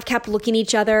just kind of kept looking at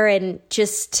each other, and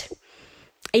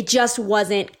it just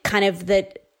wasn't kind of and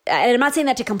I'm not saying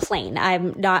that to complain.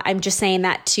 I'm just saying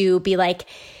that to be like,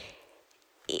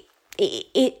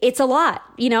 it's a lot,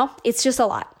 it's just a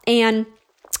lot. And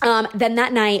then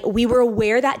that night we were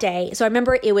aware that day. So I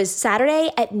remember it was Saturday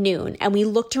at noon, and we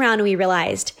looked around and we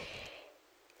realized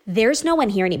there's no one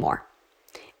here anymore.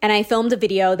 And I filmed a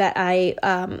video that I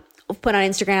put on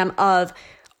Instagram of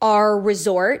our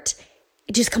resort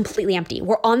just completely empty.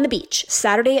 We're on the beach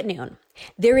Saturday at noon.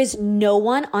 There is no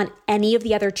one on any of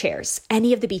the other chairs,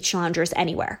 any of the beach loungers,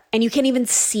 anywhere. And you can't even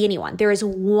see anyone. There is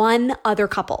one other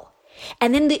couple.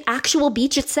 And then the actual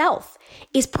beach itself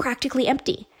is practically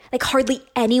empty. Like, hardly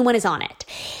anyone is on it.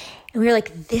 And we were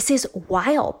like, this is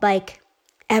wild. Like,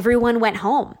 everyone went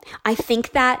home. I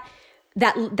think that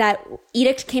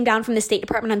edict came down from the State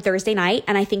Department on Thursday night.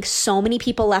 And I think so many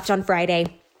people left on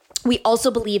Friday. We also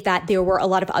believe that there were a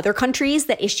lot of other countries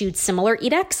that issued similar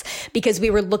edicts, because we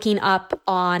were looking up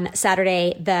on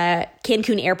Saturday the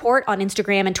Cancun airport on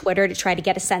Instagram and Twitter to try to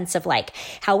get a sense of like,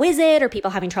 how is it? Are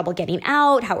people having trouble getting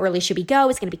out? How early should we go?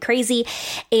 It's going to be crazy.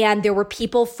 And there were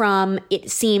people from, it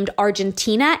seemed,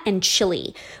 Argentina and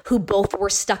Chile who both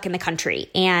were stuck in the country.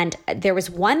 And there was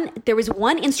one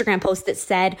Instagram post that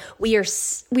said, we are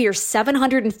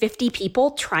 750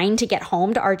 people trying to get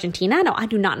home to Argentina. No, I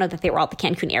do not know that they were all at the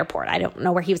Cancun airport. I don't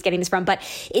know where he was getting this from, but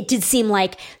it did seem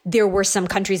like there were some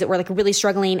countries that were like really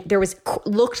struggling.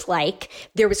 Looked like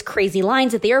there was crazy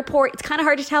lines at the airport. It's kind of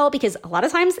hard to tell because a lot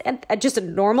of times just a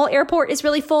normal airport is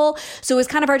really full. So it was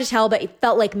kind of hard to tell, but it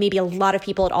felt like maybe a lot of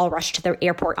people had all rushed to the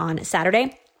airport on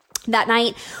Saturday. That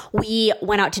night, we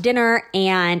went out to dinner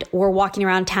and we're walking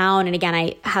around town. And again,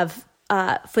 I have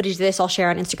footage of this I'll share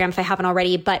on Instagram if I haven't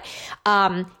already. But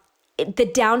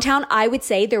the downtown, I would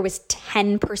say there was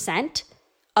 10%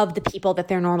 of the people that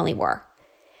there normally were.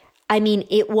 I mean,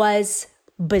 it was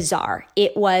bizarre.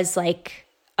 It was like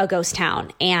a ghost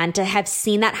town. And to have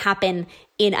seen that happen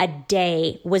in a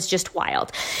day was just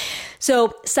wild.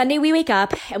 So Sunday we wake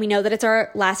up and we know that it's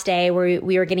our last day where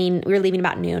we were leaving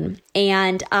about noon,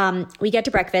 and we get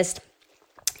to breakfast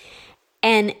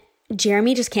and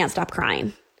Jeremy just can't stop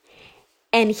crying.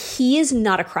 And he is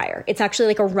not a crier. It's actually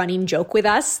like a running joke with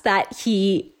us that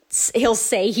he'll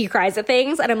say he cries at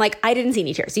things. And I'm like, I didn't see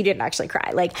any tears. You didn't actually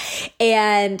cry.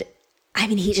 And I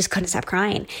mean, he just couldn't stop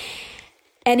crying.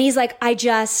 And he's like, I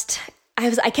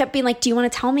kept being like, do you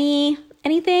want to tell me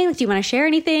anything? Do you want to share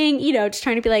anything? Just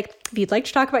trying to be like, if you'd like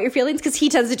to talk about your feelings, because he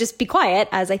tends to just be quiet,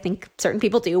 as I think certain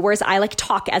people do, whereas I like to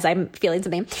talk as I'm feeling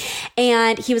something.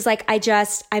 And he was like,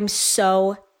 I'm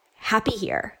so happy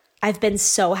here. I've been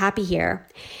so happy here.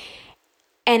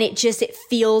 And it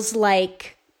feels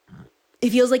like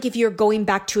if you're going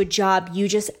back to a job, you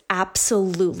just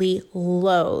absolutely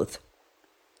loathe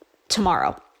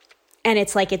tomorrow. And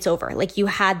it's like, it's over. Like you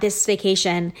had this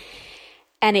vacation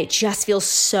and it just feels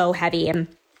so heavy. And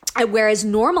whereas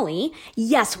normally,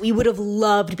 yes, we would have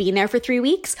loved being there for 3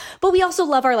 weeks, but we also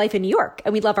love our life in New York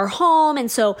and we love our home. And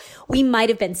so we might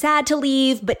have been sad to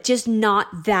leave, but just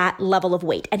not that level of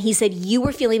weight. And he said, you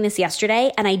were feeling this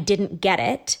yesterday and I didn't get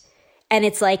it. And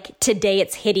it's like, today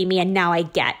it's hitting me and now I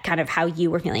get kind of how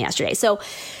you were feeling yesterday. So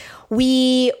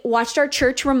we watched our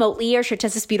church remotely. Our church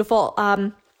has this beautiful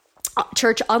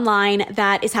church online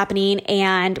that is happening.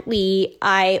 And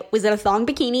I was in a thong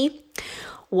bikini,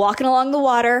 walking along the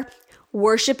water,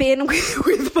 worshiping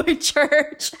with my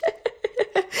church.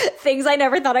 Things I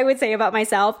never thought I would say about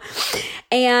myself.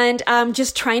 And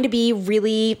just trying to be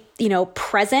really,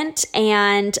 present.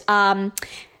 And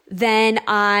then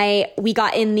we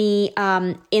got in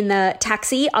the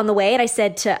taxi on the way, and I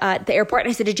said to the airport, and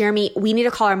I said to Jeremy, we need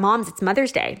to call our moms. It's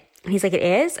Mother's Day. And he's like, it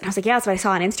is? And I was like, yeah, that's what I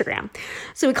saw on Instagram.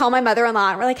 So we call my mother-in-law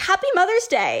and we're like, Happy Mother's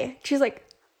Day. She's like,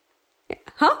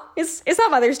 huh? It's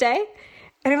not Mother's Day.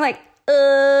 And I'm like,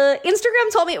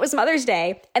 Instagram told me it was Mother's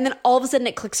Day. And then all of a sudden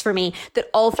it clicks for me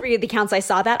that all 3 of the accounts I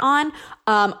saw that on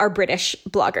are British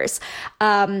bloggers.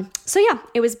 So yeah,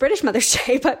 it was British Mother's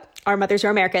Day, but our mothers are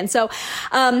American. So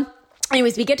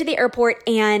anyways, we get to the airport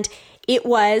and it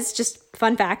was, just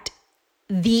fun fact,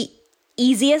 the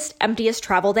easiest, emptiest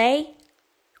travel day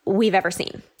we've ever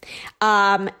seen.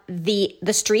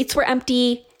 The streets were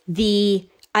empty.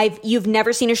 You've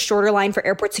never seen a shorter line for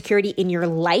airport security in your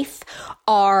life.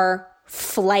 Our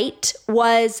flight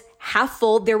was half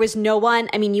full. There was no one.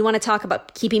 I mean, you want to talk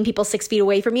about keeping people 6 feet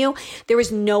away from you. There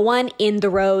was no one in the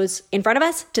rows in front of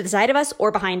us, to the side of us,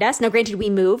 or behind us. Now, granted, we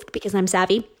moved because I'm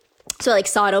savvy. So I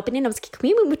saw it opening. I was like, can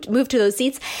we move to those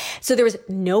seats? So there was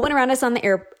no one around us on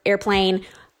the airplane.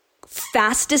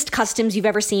 Fastest customs you've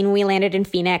ever seen when we landed in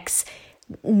Phoenix.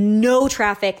 No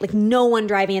traffic, like no one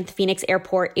driving at the Phoenix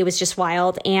airport. It was just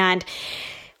wild. And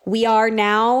we are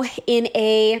now in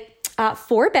a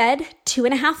 4-bed,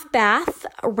 2.5 bath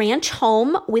ranch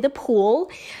home with a pool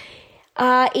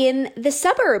in the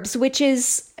suburbs, which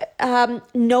is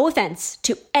no offense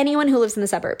to anyone who lives in the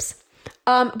suburbs.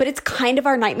 But it's kind of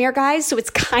our nightmare, guys. So it's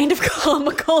kind of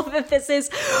comical that this is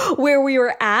where we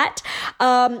were at.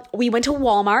 We went to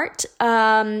Walmart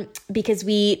because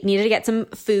we needed to get some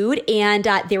food, and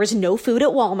there was no food at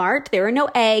Walmart. There were no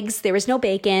eggs. There was no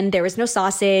bacon. There was no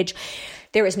sausage.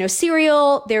 There was no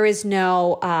cereal. There was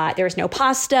no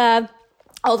pasta.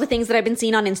 All the things that I've been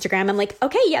seeing on Instagram. I'm like,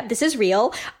 okay, yeah, this is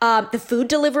real. The food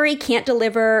delivery can't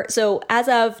deliver. So as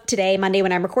of today, Monday,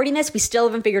 when I'm recording this, we still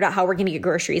haven't figured out how we're going to get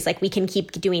groceries. Like we can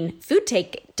keep doing food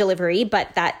take delivery,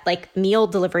 but that like meal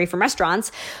delivery from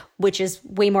restaurants, which is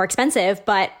way more expensive,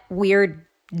 but we're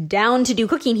down to do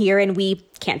cooking here and we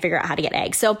can't figure out how to get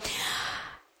eggs. So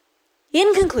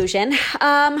in conclusion,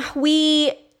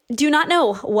 we do not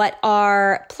know what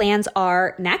our plans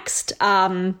are next.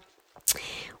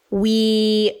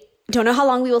 We don't know how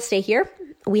long we will stay here.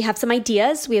 We have some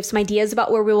ideas. We have some ideas about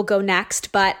where we will go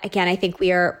next. But again, I think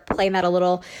we are playing that a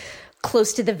little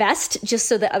close to the vest just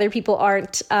so that other people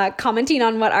aren't commenting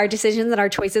on what our decisions and our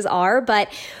choices are.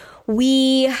 But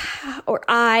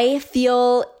I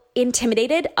feel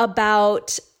intimidated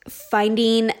about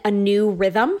finding a new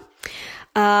rhythm.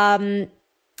 There's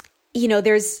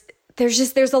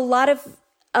a lot of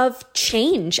of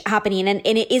change happening. And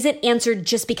it isn't answered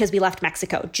just because we left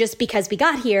Mexico. Just because we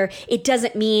got here, it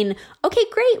doesn't mean, okay,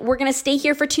 great, we're going to stay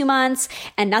here for 2 months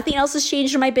and nothing else has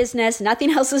changed in my business.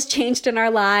 Nothing else has changed in our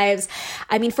lives.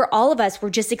 I mean, for all of us, we're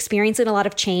just experiencing a lot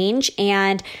of change.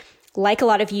 And like a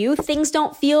lot of you, things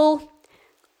don't feel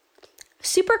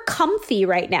super comfy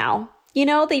right now. You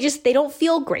know, they don't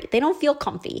feel great. They don't feel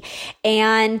comfy.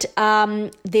 And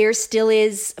there still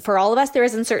is, for all of us, there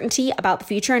is uncertainty about the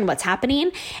future and what's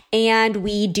happening. And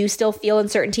we do still feel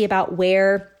uncertainty about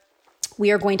where we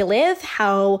are going to live,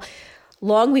 how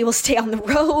long we will stay on the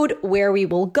road, where we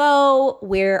will go,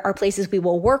 where are places we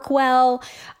will work well.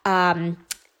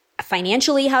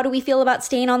 Financially, how do we feel about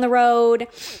staying on the road?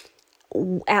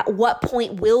 At what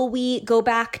point will we go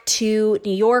back to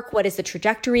New York? What is the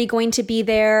trajectory going to be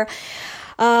there?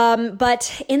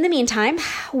 But in the meantime,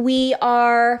 we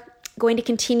are going to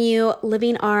continue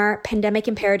living our Pandemic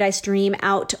in Paradise dream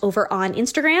out over on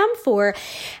Instagram for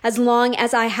as long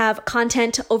as I have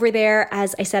content over there.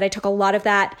 As I said, I took a lot of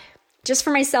that just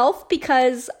for myself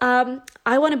because I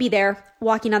want to be there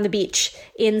walking on the beach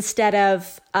instead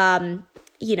of,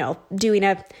 doing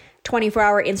a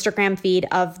 24-hour Instagram feed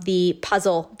of the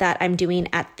puzzle that I'm doing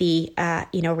at the,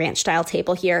 ranch style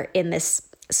table here in this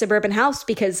suburban house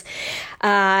because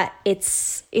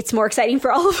it's more exciting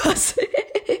for all of us,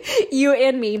 you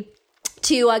and me,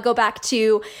 to go back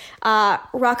to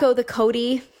Rocco the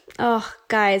Cody. Oh,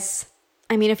 guys.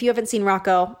 I mean, if you haven't seen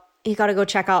Rocco, you got to go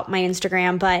check out my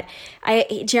Instagram. But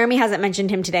Jeremy hasn't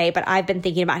mentioned him today, but I've been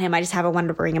thinking about him. I just haven't wanted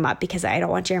to bring him up because I don't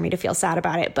want Jeremy to feel sad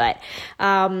about it. But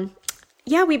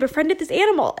we befriended this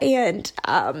animal and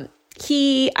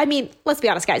let's be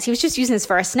honest, guys, he was just using this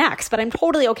for our snacks, but I'm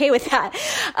totally okay with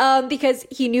that because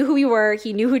he knew who we were.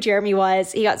 He knew who Jeremy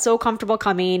was. He got so comfortable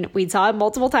coming. We saw him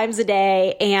multiple times a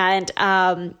day. And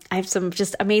I have some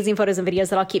just amazing photos and videos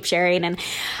that I'll keep sharing. And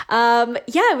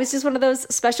it was just one of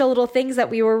those special little things that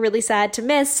we were really sad to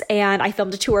miss. And I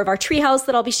filmed a tour of our treehouse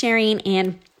that I'll be sharing,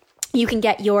 and you can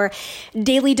get your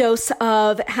daily dose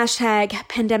of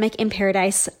 #Pandemic in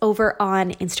Paradise over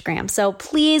on Instagram. So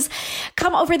please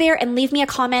come over there and leave me a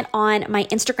comment on my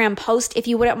Instagram post if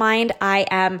you wouldn't mind. I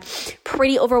am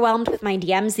pretty overwhelmed with my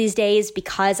DMs these days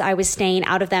because I was staying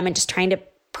out of them and just trying to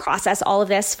process all of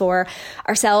this for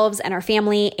ourselves and our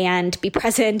family and be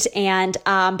present. And,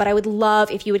 but I would love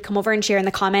if you would come over and share in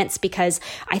the comments, because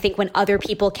I think when other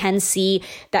people can see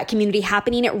that community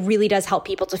happening, it really does help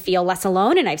people to feel less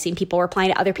alone. And I've seen people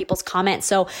replying to other people's comments.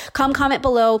 So come comment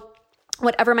below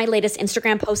whatever my latest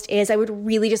Instagram post is. I would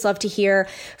really just love to hear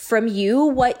from you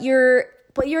what your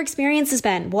experience has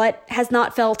been, what has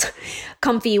not felt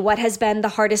comfy, what has been the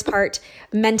hardest part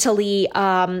mentally,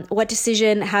 what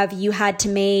decision have you had to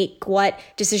make, what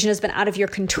decision has been out of your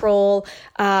control.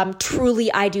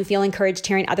 Truly, I do feel encouraged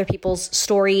hearing other people's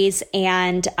stories,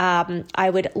 and I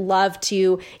would love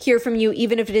to hear from you,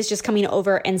 even if it is just coming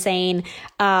over and saying,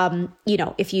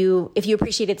 if you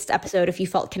appreciated this episode, if you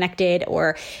felt connected,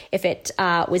 or if it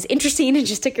was interesting and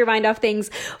just took your mind off things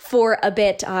for a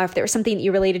bit, if there was something that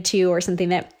you related to or something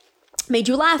that made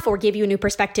you laugh or gave you a new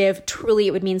perspective. Truly,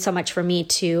 it would mean so much for me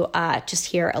to just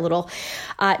hear a little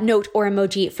note or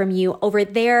emoji from you over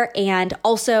there. And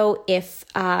also, if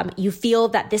you feel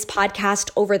that this podcast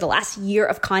over the last year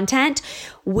of content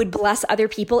would bless other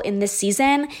people in this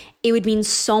season, it would mean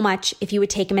so much if you would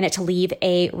take a minute to leave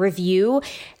a review.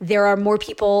 There are more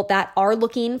people that are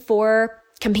looking for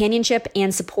companionship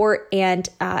and support and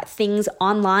things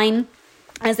online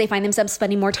as they find themselves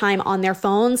spending more time on their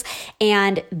phones.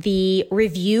 And the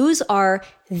reviews are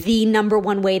the number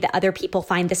one way that other people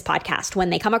find this podcast. When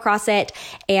they come across it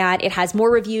and it has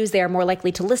more reviews, they are more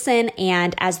likely to listen.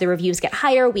 And as the reviews get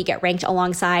higher, we get ranked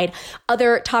alongside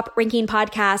other top ranking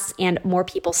podcasts and more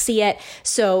people see it.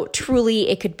 So truly,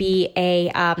 it could be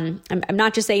I'm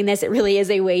not just saying this, it really is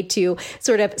a way to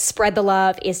sort of spread the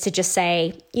love, is to just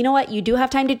say, you know what, you do have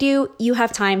time to do. You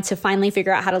have time to finally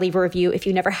figure out how to leave a review if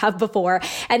you never have before,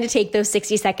 and to take those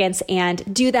 60 seconds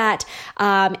and do that,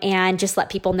 and just let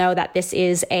people know that this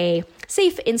is a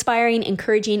safe, inspiring,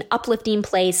 encouraging, uplifting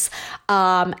place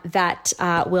that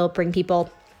will bring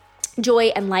people joy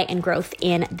and light and growth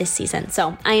in this season.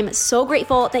 So I am so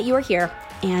grateful that you are here,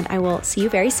 and I will see you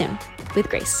very soon with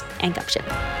grace and gumption.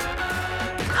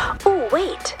 Oh,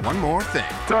 wait. One more thing.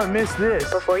 Don't miss this.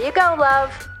 Before you go,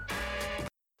 love.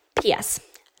 P.S.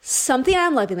 Something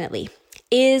I'm loving lately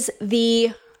is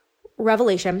the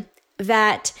revelation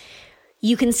that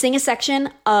you can sing a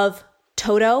section of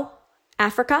Toto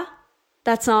Africa,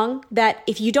 that song that,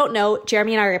 if you don't know,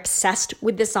 Jeremy and I are obsessed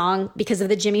with this song because of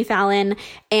the Jimmy Fallon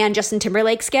and Justin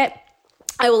Timberlake skit.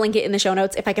 I will link it in the show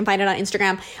notes if I can find it on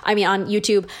Instagram. I mean, on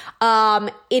YouTube.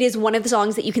 It is one of the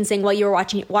songs that you can sing while you're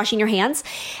washing your hands.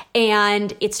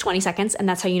 And it's 20 seconds, and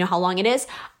that's how you know how long it is.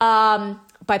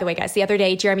 By the way, guys, the other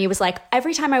day, Jeremy was like,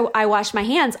 every time I wash my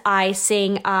hands, I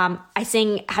sing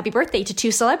Happy Birthday to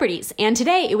 2 celebrities. And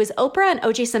today it was Oprah and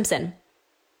O.J. Simpson.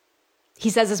 He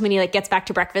says this when he gets back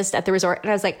to breakfast at the resort. And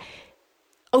I was like,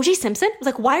 O.J. Simpson? I was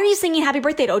like, why are you singing Happy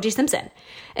Birthday to O.J. Simpson?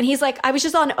 And he's like, I was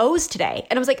just on O's today.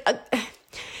 And I was like,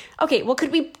 okay, well,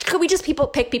 could we just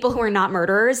pick people who are not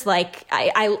murderers? Like,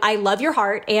 I love your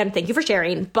heart and thank you for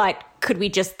sharing, but could we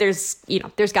just, there's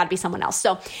got to be someone else.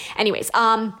 So anyways,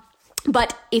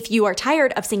 but if you are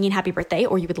tired of singing Happy Birthday,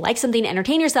 or you would like something to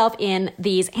entertain yourself in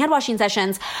these hand washing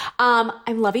sessions,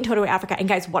 I'm loving Toto Africa. And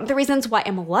guys, one of the reasons why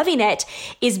I'm loving it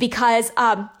is because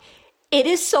it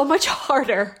is so much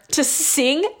harder to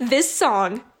sing this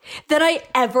song than I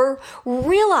ever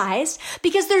realized,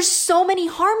 because there's so many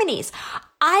harmonies.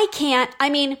 I'm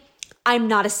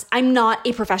not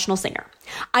a professional singer.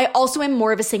 I also am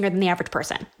more of a singer than the average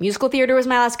person. Musical theater was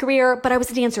my last career, but I was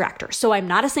a dancer actor. So I'm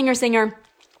not a singer.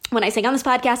 When I sing on this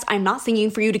podcast, I'm not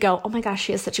singing for you to go, oh my gosh,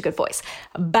 she has such a good voice,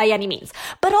 by any means.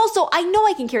 But also, I know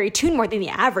I can carry a tune more than the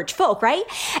average folk, right?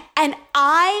 And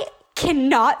I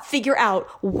cannot figure out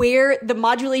where the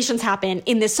modulations happen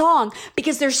in this song,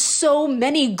 because there's so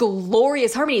many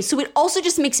glorious harmonies. So it also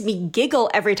just makes me giggle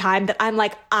every time that I'm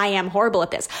like, I am horrible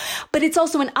at this. But it's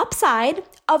also an upside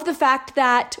of the fact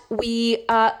that we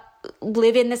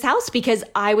live in this house, because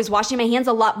I was washing my hands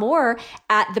a lot more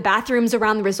at the bathrooms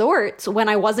around the resorts when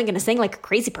I wasn't going to sing like a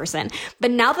crazy person.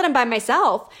 But now that I'm by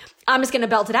myself, I'm just going to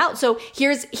belt it out. So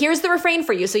here's the refrain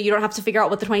for you, so you don't have to figure out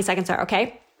what the 20 seconds are,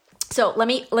 okay? So let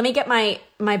me get my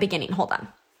beginning. Hold on.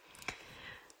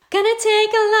 Gonna take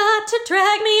a lot to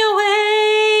drag me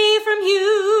away from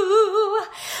you.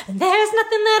 There's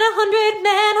nothing that 100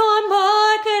 men or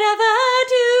more could ever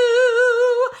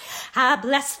do. I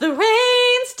bless the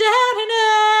rains down in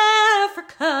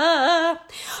Africa.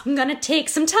 I'm gonna take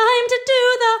some time to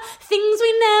do the things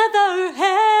we never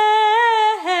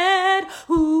had.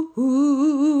 Ooh,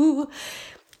 ooh.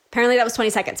 Apparently that was 20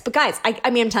 seconds. But guys,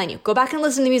 I'm telling you, go back and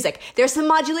listen to the music. There's some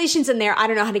modulations in there. I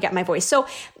don't know how to get my voice. So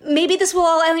maybe this will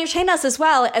all entertain us as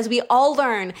well, as we all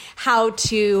learn how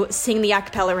to sing the a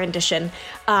cappella rendition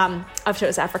of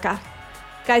Toto's Africa.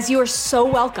 Guys, you are so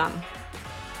welcome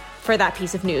for that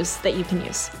piece of news that you can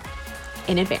use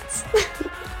in advance.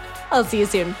 I'll see you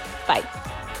soon. Bye.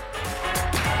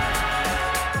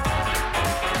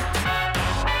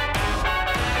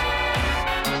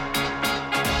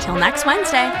 Till next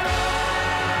Wednesday.